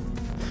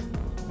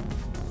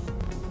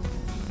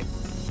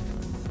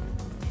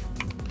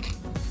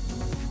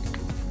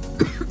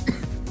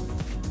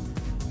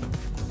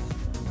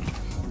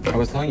 I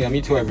was telling you,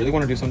 me too, I really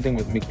want to do something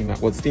with Mickey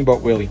Mouse, with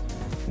Steamboat Willie.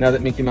 Now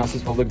that Mickey Mouse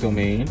is public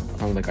domain,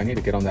 I'm like, I need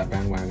to get on that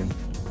bandwagon.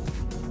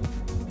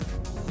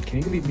 Can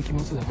you believe Mickey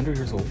Mouse is 100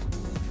 years old?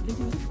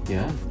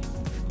 Yeah.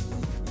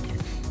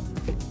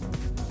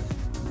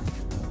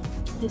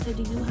 They said,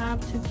 do you have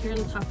to cure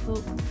the top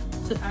coat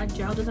to add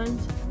gel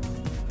designs?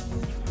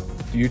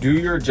 You do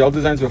your gel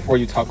designs before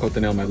you top coat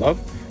the nail, my love.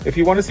 If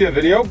you want to see a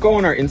video, go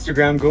on our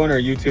Instagram, go on our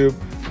YouTube,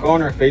 go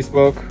on our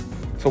Facebook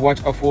to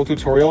watch a full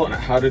tutorial on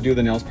how to do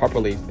the nails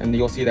properly. And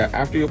you'll see that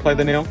after you apply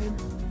the nail,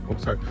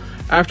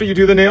 after you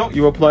do the nail,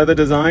 you apply the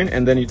design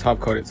and then you top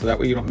coat it. So that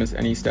way you don't miss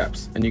any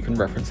steps and you can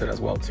reference it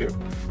as well too.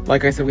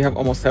 Like I said, we have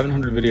almost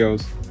 700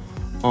 videos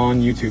on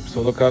YouTube.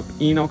 So look up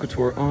Nail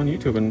Couture on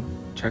YouTube and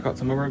check out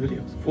some of our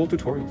videos, full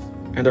tutorials,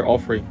 and they're all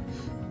free.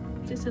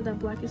 They said that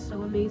black is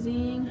so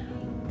amazing.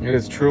 It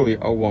is truly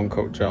a one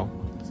coat gel.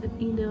 They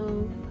said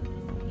Nail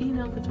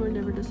Couture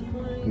never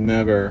disappoints.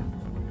 Never.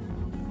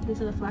 They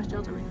said the flash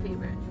gels are my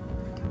favorite.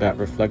 That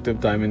reflective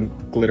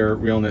diamond glitter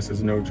realness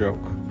is no joke.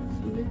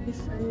 So you make me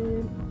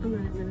excited. I'm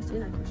not even gonna say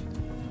that question.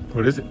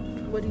 What is it?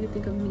 What do you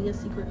think of Mia's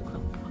Secret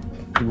Club?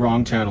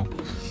 Wrong channel.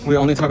 We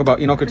only talk about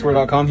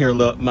nailcouture.com here,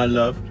 my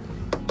love.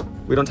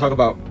 We don't talk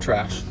about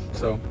trash,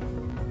 so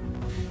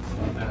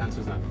that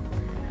answers that.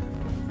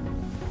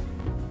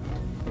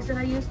 They said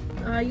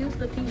I used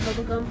the pink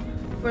bubble gum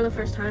for the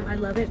first time. I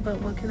love it,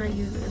 but what can I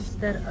use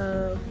instead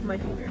of my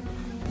finger?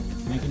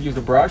 You can use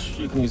a brush,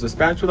 you can use a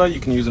spatula, you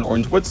can use an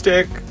orange wood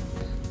stick.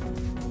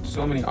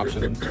 So many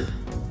options.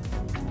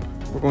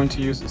 We're going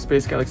to use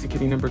Space Galaxy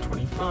Kitty number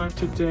 25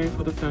 today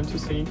for the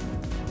fantasy.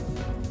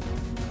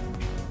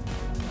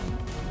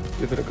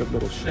 Give it a good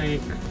little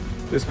shake.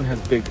 This one has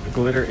big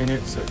glitter in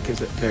it, so it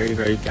gives it very,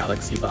 very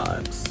galaxy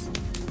vibes.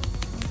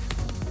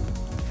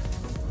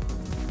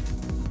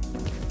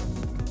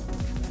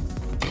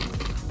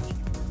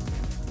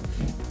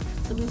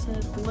 Somebody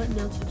said, what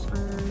nail tips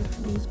are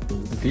these,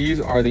 please? These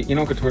are the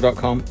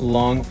nailcouture.com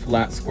long,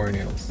 flat, square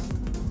nails.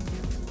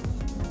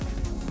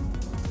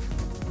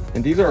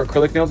 And these are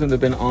acrylic nails and they've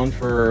been on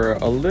for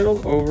a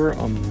little over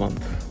a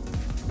month.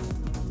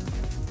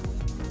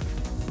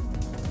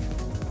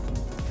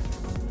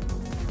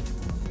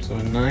 So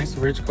a nice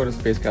rich coat of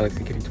Space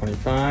Galaxy Kitty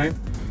 25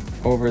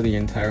 over the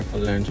entire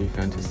phalange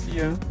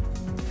Fantasia.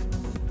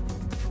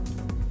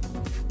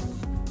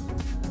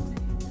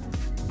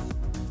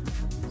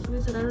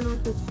 Somebody said, I don't know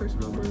if it's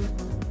personal,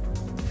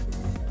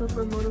 but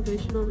for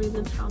motivational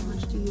reasons, how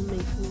much do you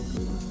make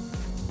weekly?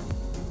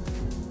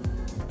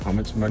 How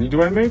much money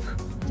do I make?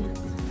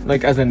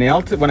 Like as a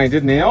nail tip when I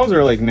did nails,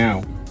 or like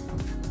now?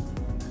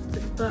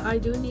 But I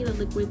do need a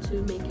liquid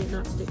to make it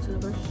not stick to the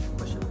brush.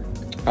 Question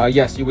mark.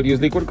 Yes, you would use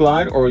liquid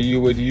glide or you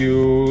would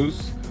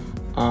use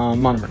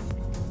monomer.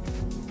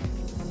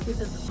 He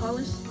said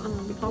polish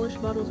polished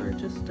bottles are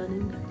just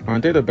stunning.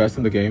 Aren't they the best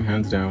in the game?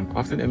 Hands down.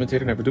 Often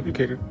imitated, never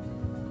duplicated.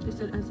 They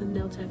said as a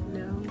nail tech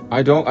now.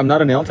 I'm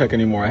not a nail tech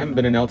anymore. I haven't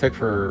been a nail tech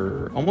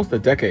for almost a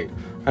decade.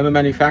 I'm a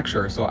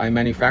manufacturer, so I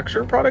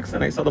manufacture products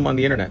and I sell them on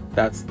the internet.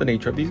 That's the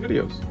nature of these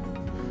videos.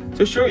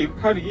 To show you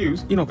how to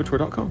use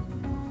enolcouture.com.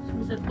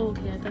 Someone said, oh,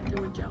 okay, I thought they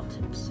were gel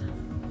tips.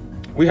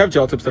 We have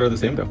gel tips that are the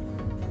same though.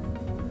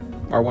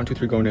 Our 1, 2,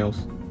 3 Go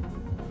nails.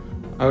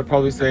 I would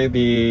probably say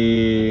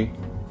the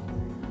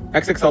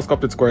XXL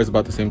sculpted square is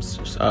about the same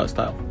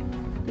style.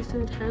 They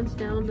said hands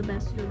down the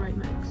best. You're right,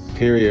 Max.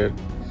 Period.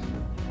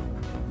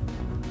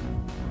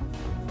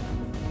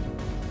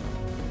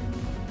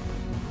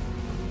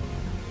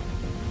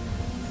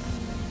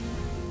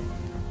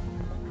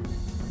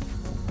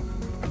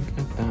 Look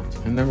at that.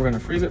 And then we're going to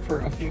freeze it for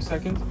a few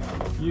seconds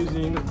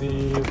using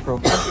the Pro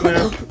Flash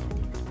lamp.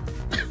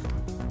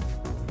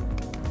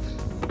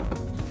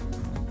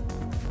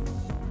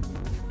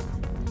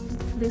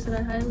 They said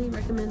I highly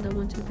recommend the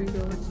 1, 2, 3 Go.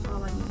 It's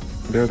all I need.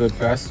 They're the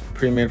best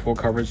pre-made full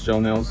coverage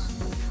gel nails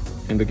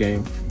in the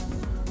game.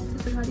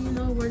 They said, how do you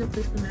know where to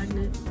place the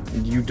magnet?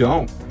 You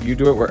don't. You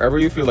do it wherever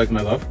you feel like, my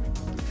love.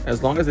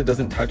 As long as it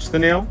doesn't touch the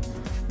nail,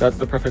 that's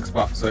the perfect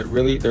spot. So it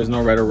really, there's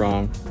no right or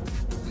wrong.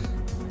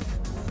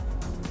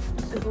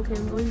 I said, okay,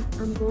 I'm going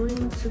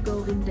to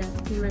go in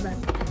depth. Be right back.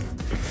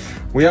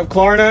 We have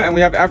Klarna and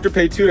we have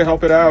Afterpay too to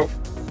help it out.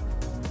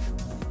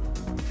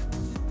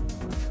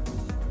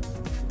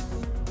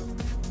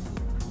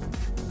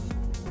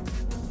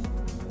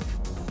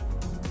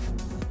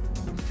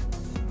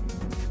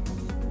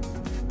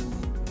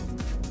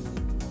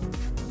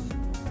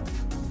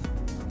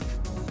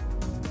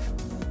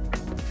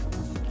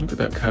 Look at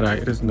that cat eye,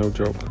 it is no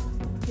joke.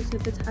 They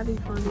said it's having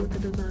fun with the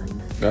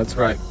design. That's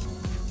right.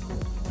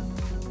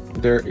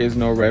 There is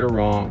no right or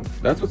wrong.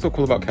 That's what's so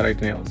cool about cat eye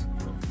nails.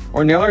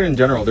 Or nail art in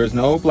general, there's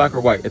no black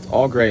or white, it's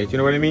all gray. Do you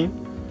know what I mean?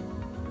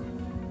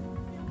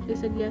 They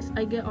said, yes,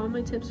 I get all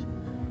my tips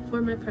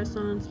for my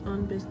press-ons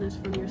on business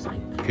from your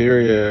site.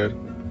 Period.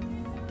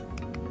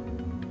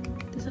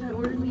 They said I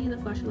ordered me the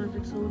flashy lamp.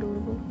 It's so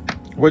adorable.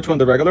 Which one,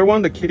 the regular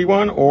one, the kitty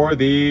one, or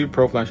the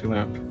Pro Flashy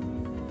lamp?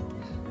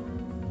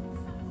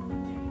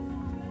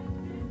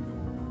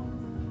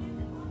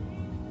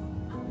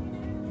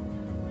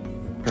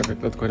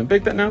 Perfect, let's go ahead and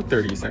bake that now,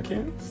 30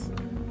 seconds.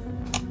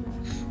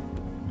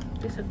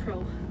 They said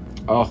Pro.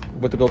 Oh,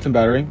 with the built-in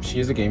battery, she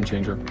is a game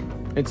changer.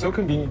 It's so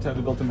convenient to have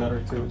the built-in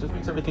battery too. It just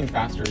makes everything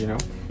faster, you know?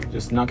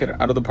 Just knock it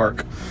out of the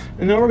park.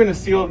 And now we're gonna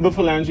seal the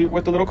phalange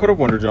with a little coat of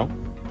Wonder Gel.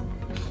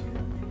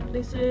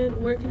 They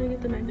said, where can I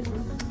get the magnet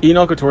from?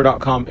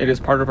 enolcouture.com. It is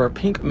part of our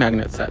pink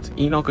magnet set.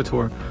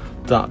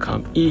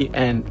 enolcouture.com.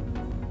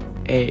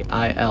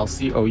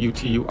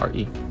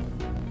 ENAILCOUTURE.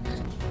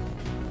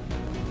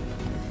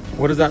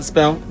 What does that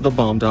spell?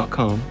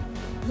 Thebomb.com.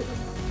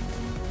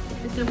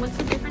 They said, what's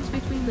the difference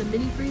between the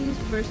mini freeze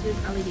versus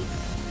LED?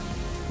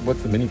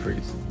 What's the mini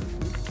freeze?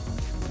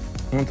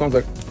 It sounds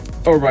like,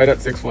 oh, right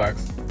at Six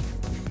Flags.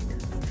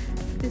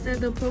 They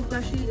said the Pro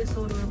Flashy is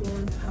so adorable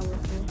and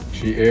powerful.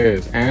 She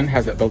is, and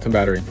has that built-in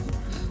battery.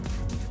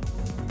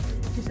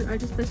 They said, I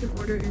just placed an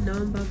order and now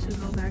I'm about to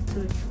go back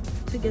to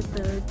get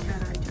the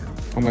cat eye gel.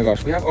 Oh my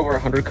gosh, we have over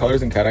 100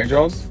 colors in cat eye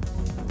gels.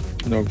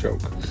 No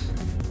joke.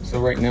 So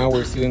right now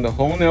we're sealing the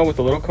whole nail with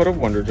a little coat of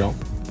Wonder Gel.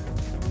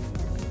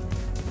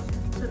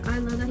 So I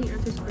love that he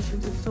answers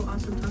questions. It's so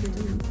awesome talking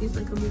to him. He's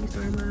like a movie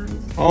star in my eyes.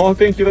 Oh,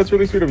 thank you. That's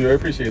really sweet of you. I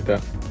appreciate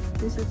that.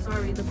 They said,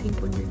 sorry, the pink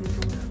one you're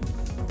using now.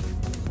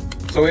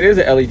 So it is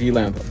an LED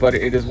lamp, but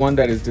it is one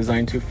that is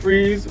designed to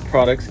freeze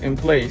products in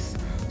place,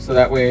 so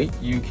that way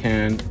you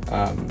can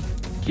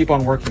keep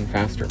on working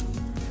faster.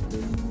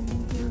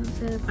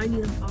 They said, I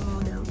need them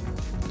all now.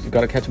 So you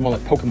gotta catch them all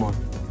like Pokemon.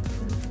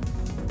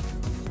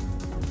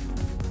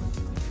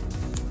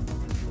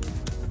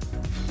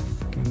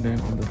 And then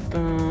on the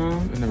thumb,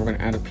 and then we're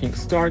gonna add a pink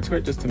star to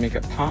it just to make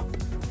it pop.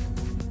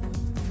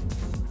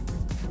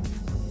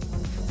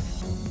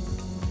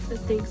 So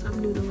thanks, I'm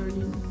new to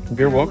learning.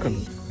 You're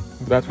welcome.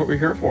 That's what we're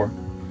here for.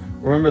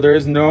 Remember, there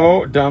is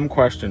no dumb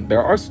question.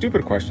 There are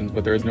stupid questions,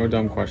 but there is no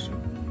dumb question.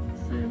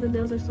 So the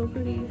nails are so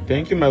pretty.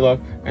 Thank you, my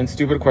love. And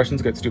stupid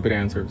questions get stupid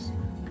answers.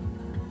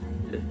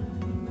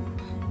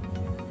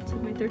 So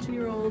my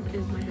 13-year-old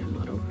is my head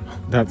model.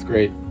 That's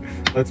great.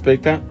 Let's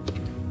bake that.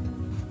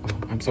 Oh,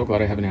 I'm so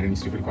glad I haven't had any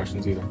stupid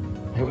questions either.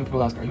 I hate when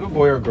people ask, are you a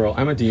boy or a girl?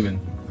 I'm a demon.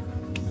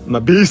 I'm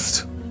a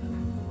beast.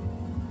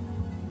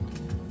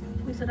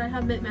 They said I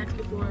have met Max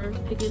before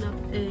picking up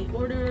a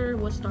order,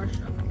 was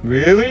starstruck.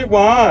 Really?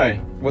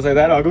 Why? Was I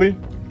that ugly?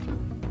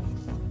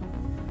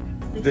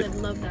 They said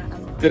love that a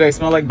lot. Did I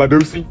smell like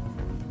Badusi?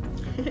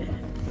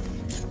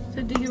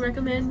 So do you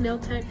recommend nail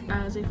tech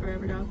as a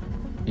forever job?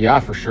 Yeah,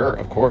 for sure,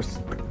 of course.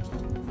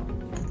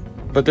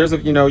 But there's a,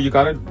 you know, you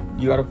gotta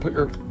put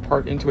your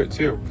part into it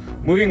too.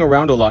 Moving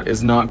around a lot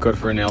is not good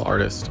for a nail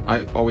artist.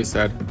 I always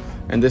said,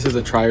 and this is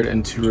a tried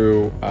and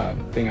true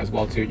thing as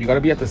well too. You gotta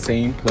be at the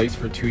same place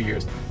for 2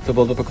 years to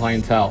build up a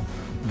clientele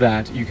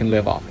that you can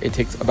live off. It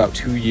takes about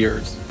 2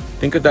 years.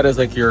 Think of that as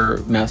like your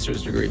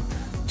master's degree.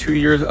 2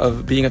 years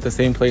of being at the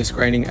same place,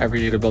 grinding every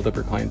day to build up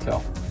your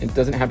clientele. It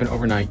doesn't happen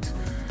overnight.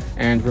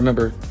 And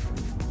remember,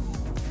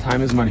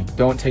 time is money.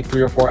 Don't take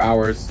 3 or 4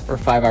 hours or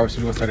 5 hours to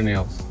do a set of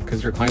nails,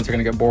 because your clients are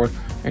gonna get bored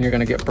and you're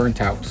gonna get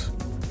burnt out.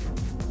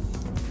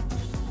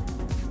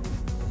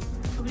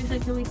 Somebody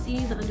said, can we see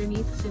the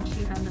underneath since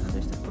you had the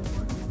other stuff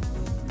before?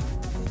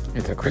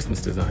 It's a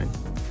Christmas design.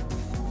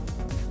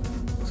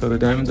 So the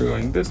diamonds are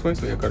going this way,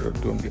 so we gotta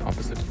do them the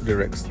opposite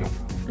direction.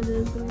 And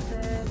then somebody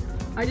said,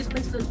 I just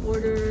placed an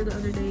order the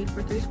other day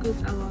for 3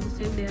 scoops out on the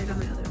same day I got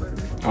my other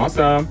order.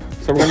 Awesome.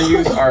 So we're gonna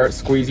use our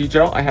squeezy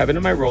gel. I have it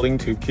in my rolling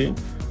tube key,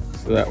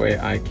 so that way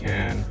I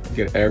can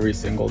get every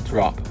single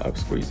drop of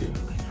squeezy.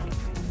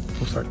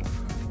 Oh, sorry.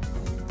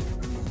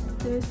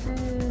 They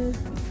said,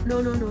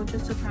 no,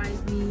 just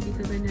surprised me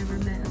because I never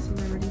met a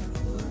celebrity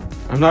before.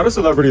 I'm not a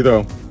celebrity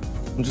though.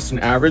 I'm just an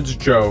average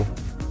Joe.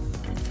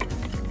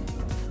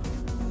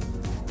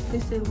 They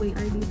said, wait,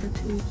 I need the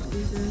tube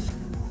squeezer.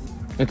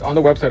 It's on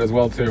the website as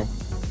well too.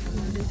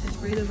 And they said,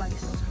 great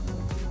advice.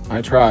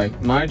 I try.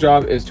 My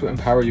job is to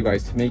empower you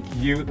guys, to make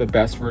you the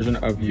best version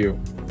of you.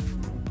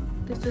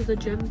 This is the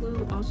gem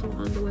glue, also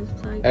on the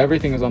website.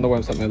 Everything is on the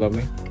website, my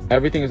lovely.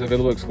 Everything is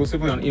available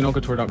exclusively on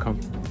enocouture.com.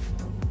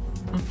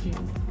 Okay.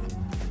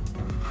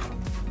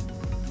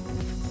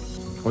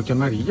 Oye,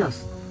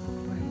 amarillas.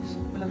 Pues,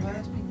 me las voy a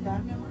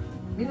despintar, mi amor.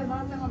 Mira, no,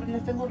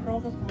 las tengo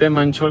rojas. Te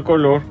manchó el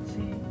color.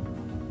 Sí.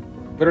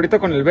 Pero ahorita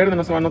con el verde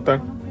no se va a notar.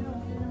 No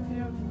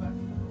quiero jugar.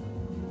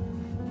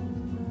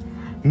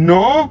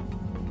 ¡No!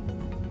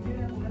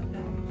 Quiero jugar.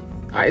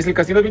 Ah, es el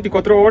casino de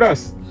 24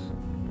 horas.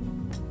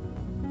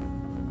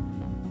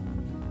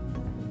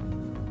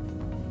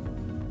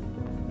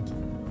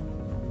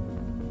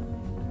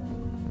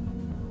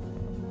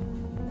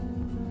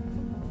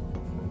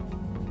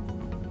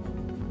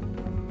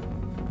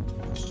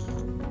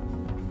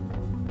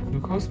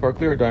 Look how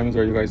sparkly our diamonds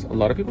are, you guys. A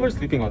lot of people are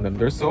sleeping on them.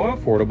 They're so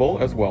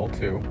affordable as well,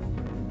 too.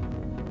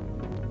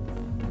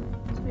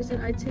 Somebody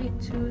said, I take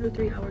 2 to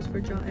 3 hours for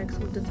Draw X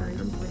with design.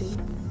 I'm quitting.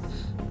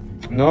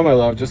 No, my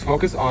love, just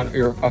focus on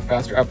a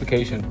faster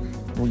application.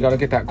 We gotta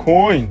get that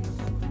coin.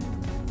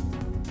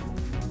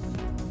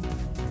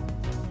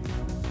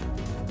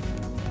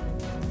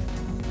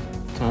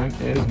 Time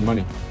is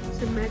money.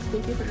 So Max,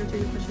 thank you for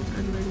answering the questions.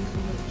 I'm learning so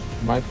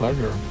much. My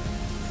pleasure.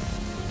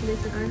 And they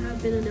said, I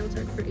have been a nail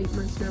tech for 8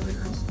 months now and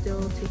I'm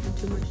still taking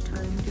too much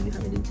time. Do you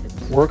have any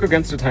tips? Work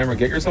against a timer.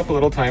 Get yourself a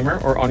little timer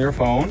or on your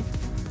phone.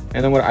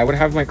 And then what I would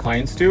have my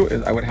clients do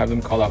is I would have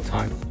them call out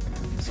time.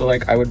 So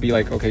like I would be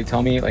like, okay,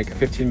 tell me like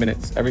 15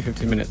 minutes, every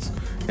 15 minutes.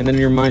 And then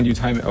in your mind you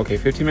time it. Okay,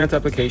 15 minutes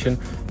application,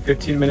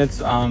 15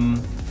 minutes,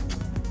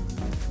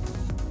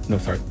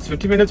 it's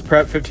 15 minutes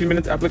prep, 15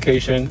 minutes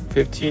application,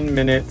 15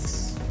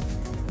 minutes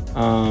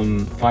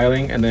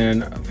filing, and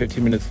then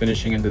 15 minutes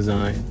finishing and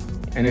design.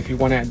 And if you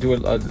want to do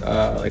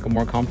like a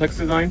more complex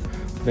design,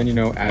 then, you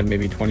know, add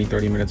maybe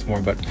 20-30 minutes more,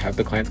 but have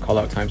the clients call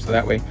out time, so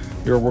that way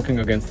you're working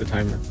against the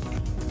timer.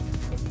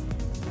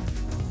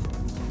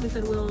 We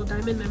said, will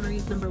Diamond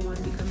Memories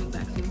 #1 be coming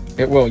back soon?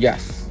 It will,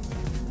 yes.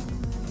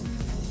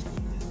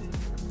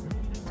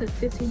 It's a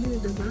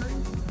 15-minute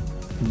design.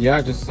 Yeah,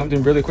 just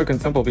something really quick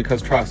and simple,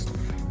 because trust,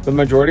 the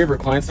majority of your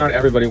clients, not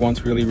everybody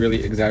wants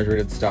really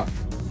exaggerated stuff.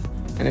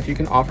 And if you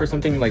can offer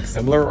something like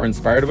similar or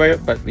inspired by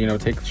it, but, you know,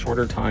 take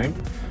shorter time,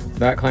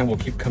 that client will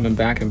keep coming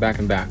back and back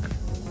and back.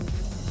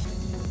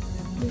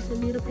 They said,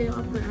 need to pay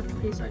off my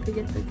Afterpay so I could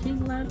get the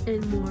King Lab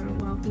and more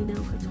while we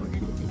nail couture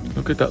anything.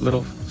 Look at that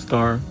little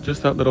star.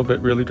 Just that little bit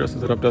really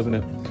dresses it up, doesn't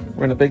it?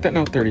 We're gonna bake that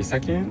now 30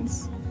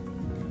 seconds.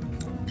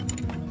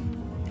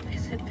 They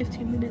said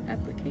 15-minute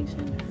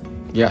application.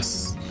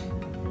 Yes.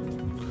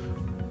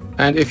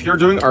 And if you're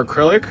doing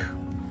acrylic,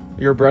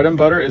 your bread and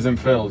butter is in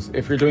fills.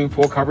 If you're doing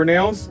full cover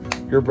nails,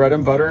 your bread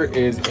and butter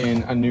is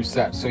in a new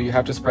set. So you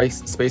have to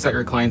space out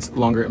your clients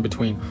longer in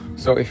between.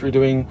 So if you're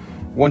doing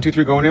 1, 2,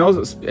 3 go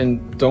nails,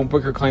 and don't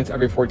book your clients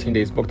every 14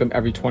 days, book them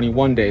every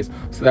 21 days.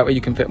 So that way you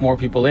can fit more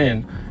people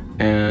in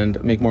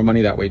and make more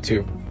money that way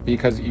too.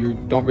 Because you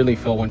don't really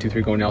fill 1, 2,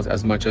 3 go nails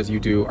as much as you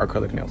do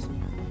acrylic nails.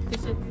 They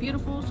said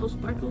beautiful, so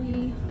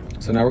sparkly.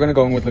 So now we're gonna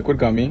go in with liquid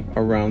gummy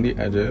around the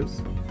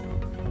edges.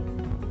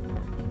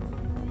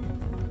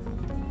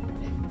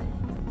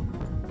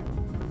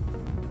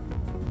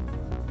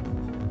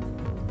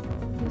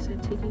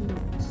 Taking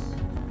notes.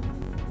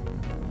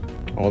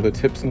 All the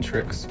tips and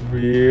tricks,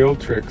 real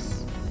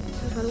tricks.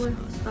 So how do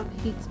I stop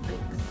heat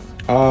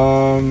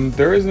spikes?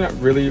 There isn't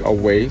really a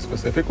way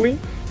specifically,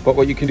 but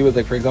what you can do is,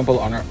 like, for example,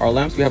 on our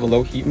lamps, we have a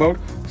low heat mode,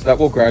 so that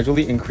will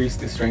gradually increase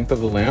the strength of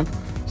the lamp,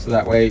 so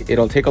that way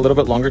it'll take a little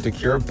bit longer to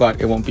cure,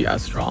 but it won't be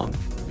as strong.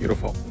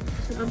 Beautiful.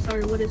 So, I'm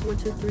sorry, what is 1,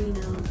 2, 3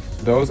 nails?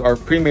 Those are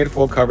pre-made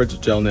full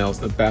coverage gel nails,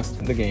 the best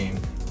in the game.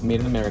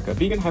 Made in America,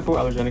 vegan,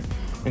 hypoallergenic,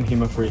 and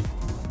HEMA-free.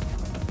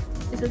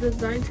 So the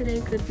design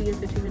today could be a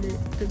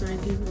 15-minute design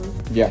easily.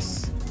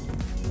 Yes.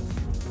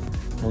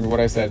 Remember what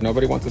I said,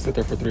 nobody wants to sit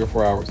there for 3 or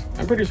 4 hours.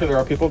 I'm pretty sure there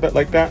are people that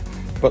like that,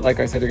 but like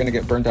I said, you're gonna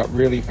get burnt out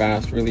really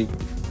fast, you're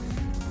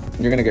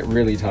gonna get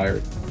really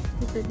tired.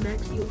 He said,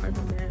 Max, you are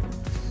the man.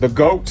 The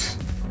GOAT.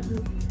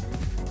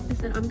 He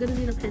said, I'm gonna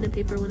need a pen and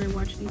paper when I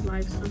watch these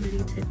lives. So many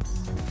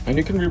tips. And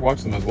you can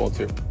rewatch them as well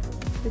too.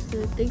 They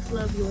said, thanks,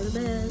 love. You're the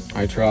best.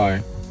 I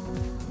try.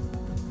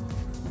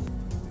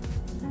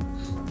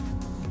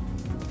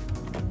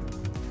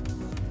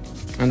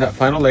 And that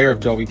final layer of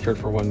gel we cured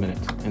for 1 minute.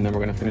 And then we're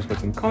gonna finish with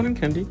some cotton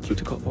candy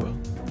cuticle oil.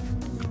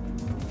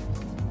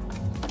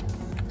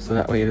 So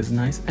that way it is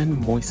nice and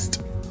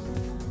moist.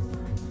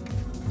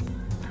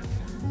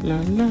 La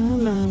la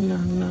la la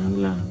la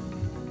la.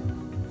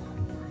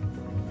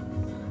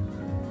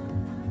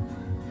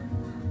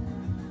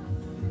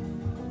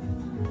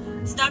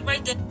 Stop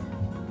right there.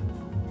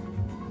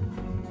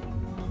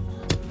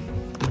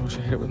 I wish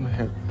I hit it with my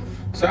head.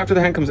 So after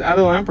the hand comes out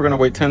of the lamp, we're gonna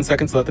wait 10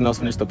 seconds to let the nails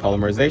finish the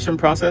polymerization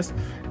process.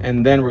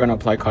 And then we're gonna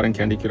apply cotton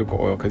candy cuticle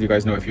oil, because you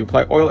guys know if you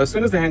apply oil, as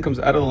soon as the hand comes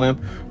out of the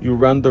lamp, you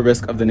run the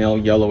risk of the nail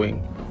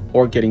yellowing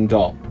or getting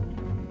dull.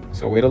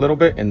 So wait a little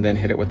bit and then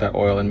hit it with that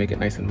oil and make it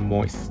nice and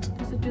moist.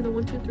 So do the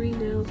 1, 2, 3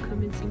 nails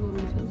come in single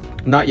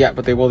refills? Not yet,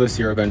 but they will this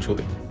year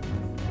eventually.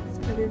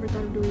 So have you ever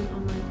thought of doing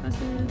online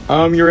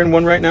classes? You're in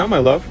one right now, my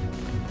love.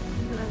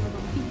 That I love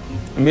on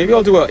PPP. Maybe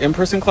I'll do an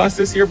in-person class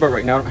this year, but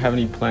right now I don't have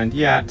any planned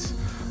yet.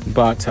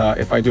 But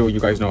if I do, you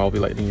guys know I'll be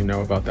letting you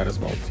know about that as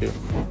well too.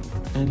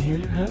 And here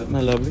you have it,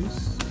 my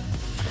lovelies.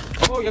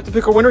 Oh, you have to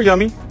pick a winner,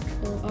 Yummy.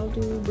 So I'll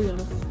do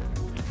Brianna.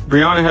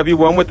 Brianna, have you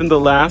won within the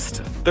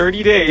last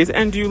 30 days?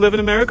 And do you live in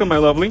America, my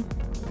lovely?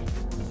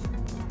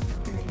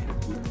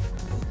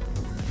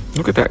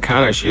 Look at that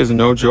cat eye. She is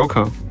no joke,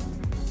 huh?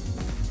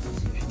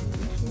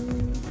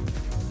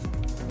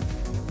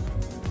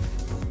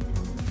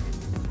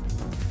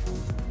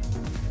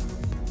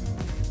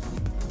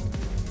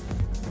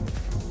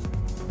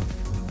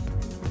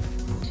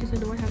 She said,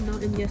 no, I have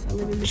not. And yes, I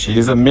live in Michigan.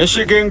 She's a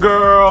Michigan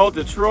girl.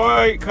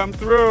 Detroit, come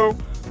through.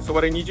 So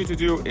what I need you to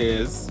do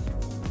is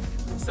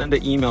send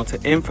an email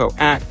to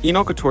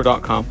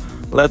info@enocouture.com.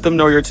 Let them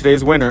know you're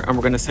today's winner, and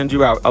we're going to send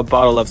you out a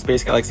bottle of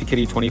Space Galaxy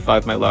Kitty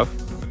 25, my love.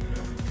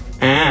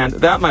 And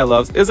that, my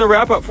loves, is a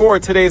wrap up for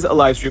today's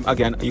live stream.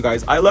 Again, you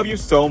guys, I love you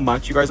so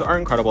much. You guys are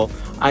incredible.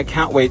 I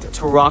can't wait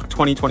to rock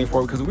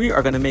 2024 because we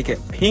are going to make it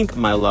pink,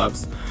 my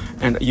loves.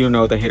 And you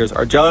know the haters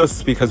are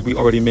jealous because we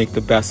already make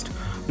the best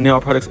nail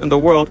products in the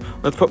world.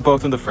 Let's put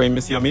both in the frame,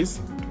 Miss Yummies.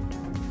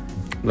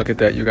 Look at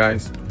that, you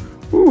guys.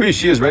 Ooh,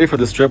 she is ready for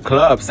the strip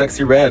club.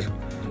 Sexy red.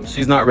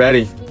 She's not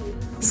ready.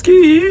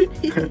 Ski.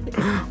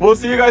 We'll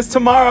see you guys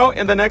tomorrow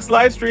in the next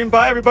live stream.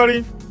 Bye,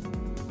 everybody.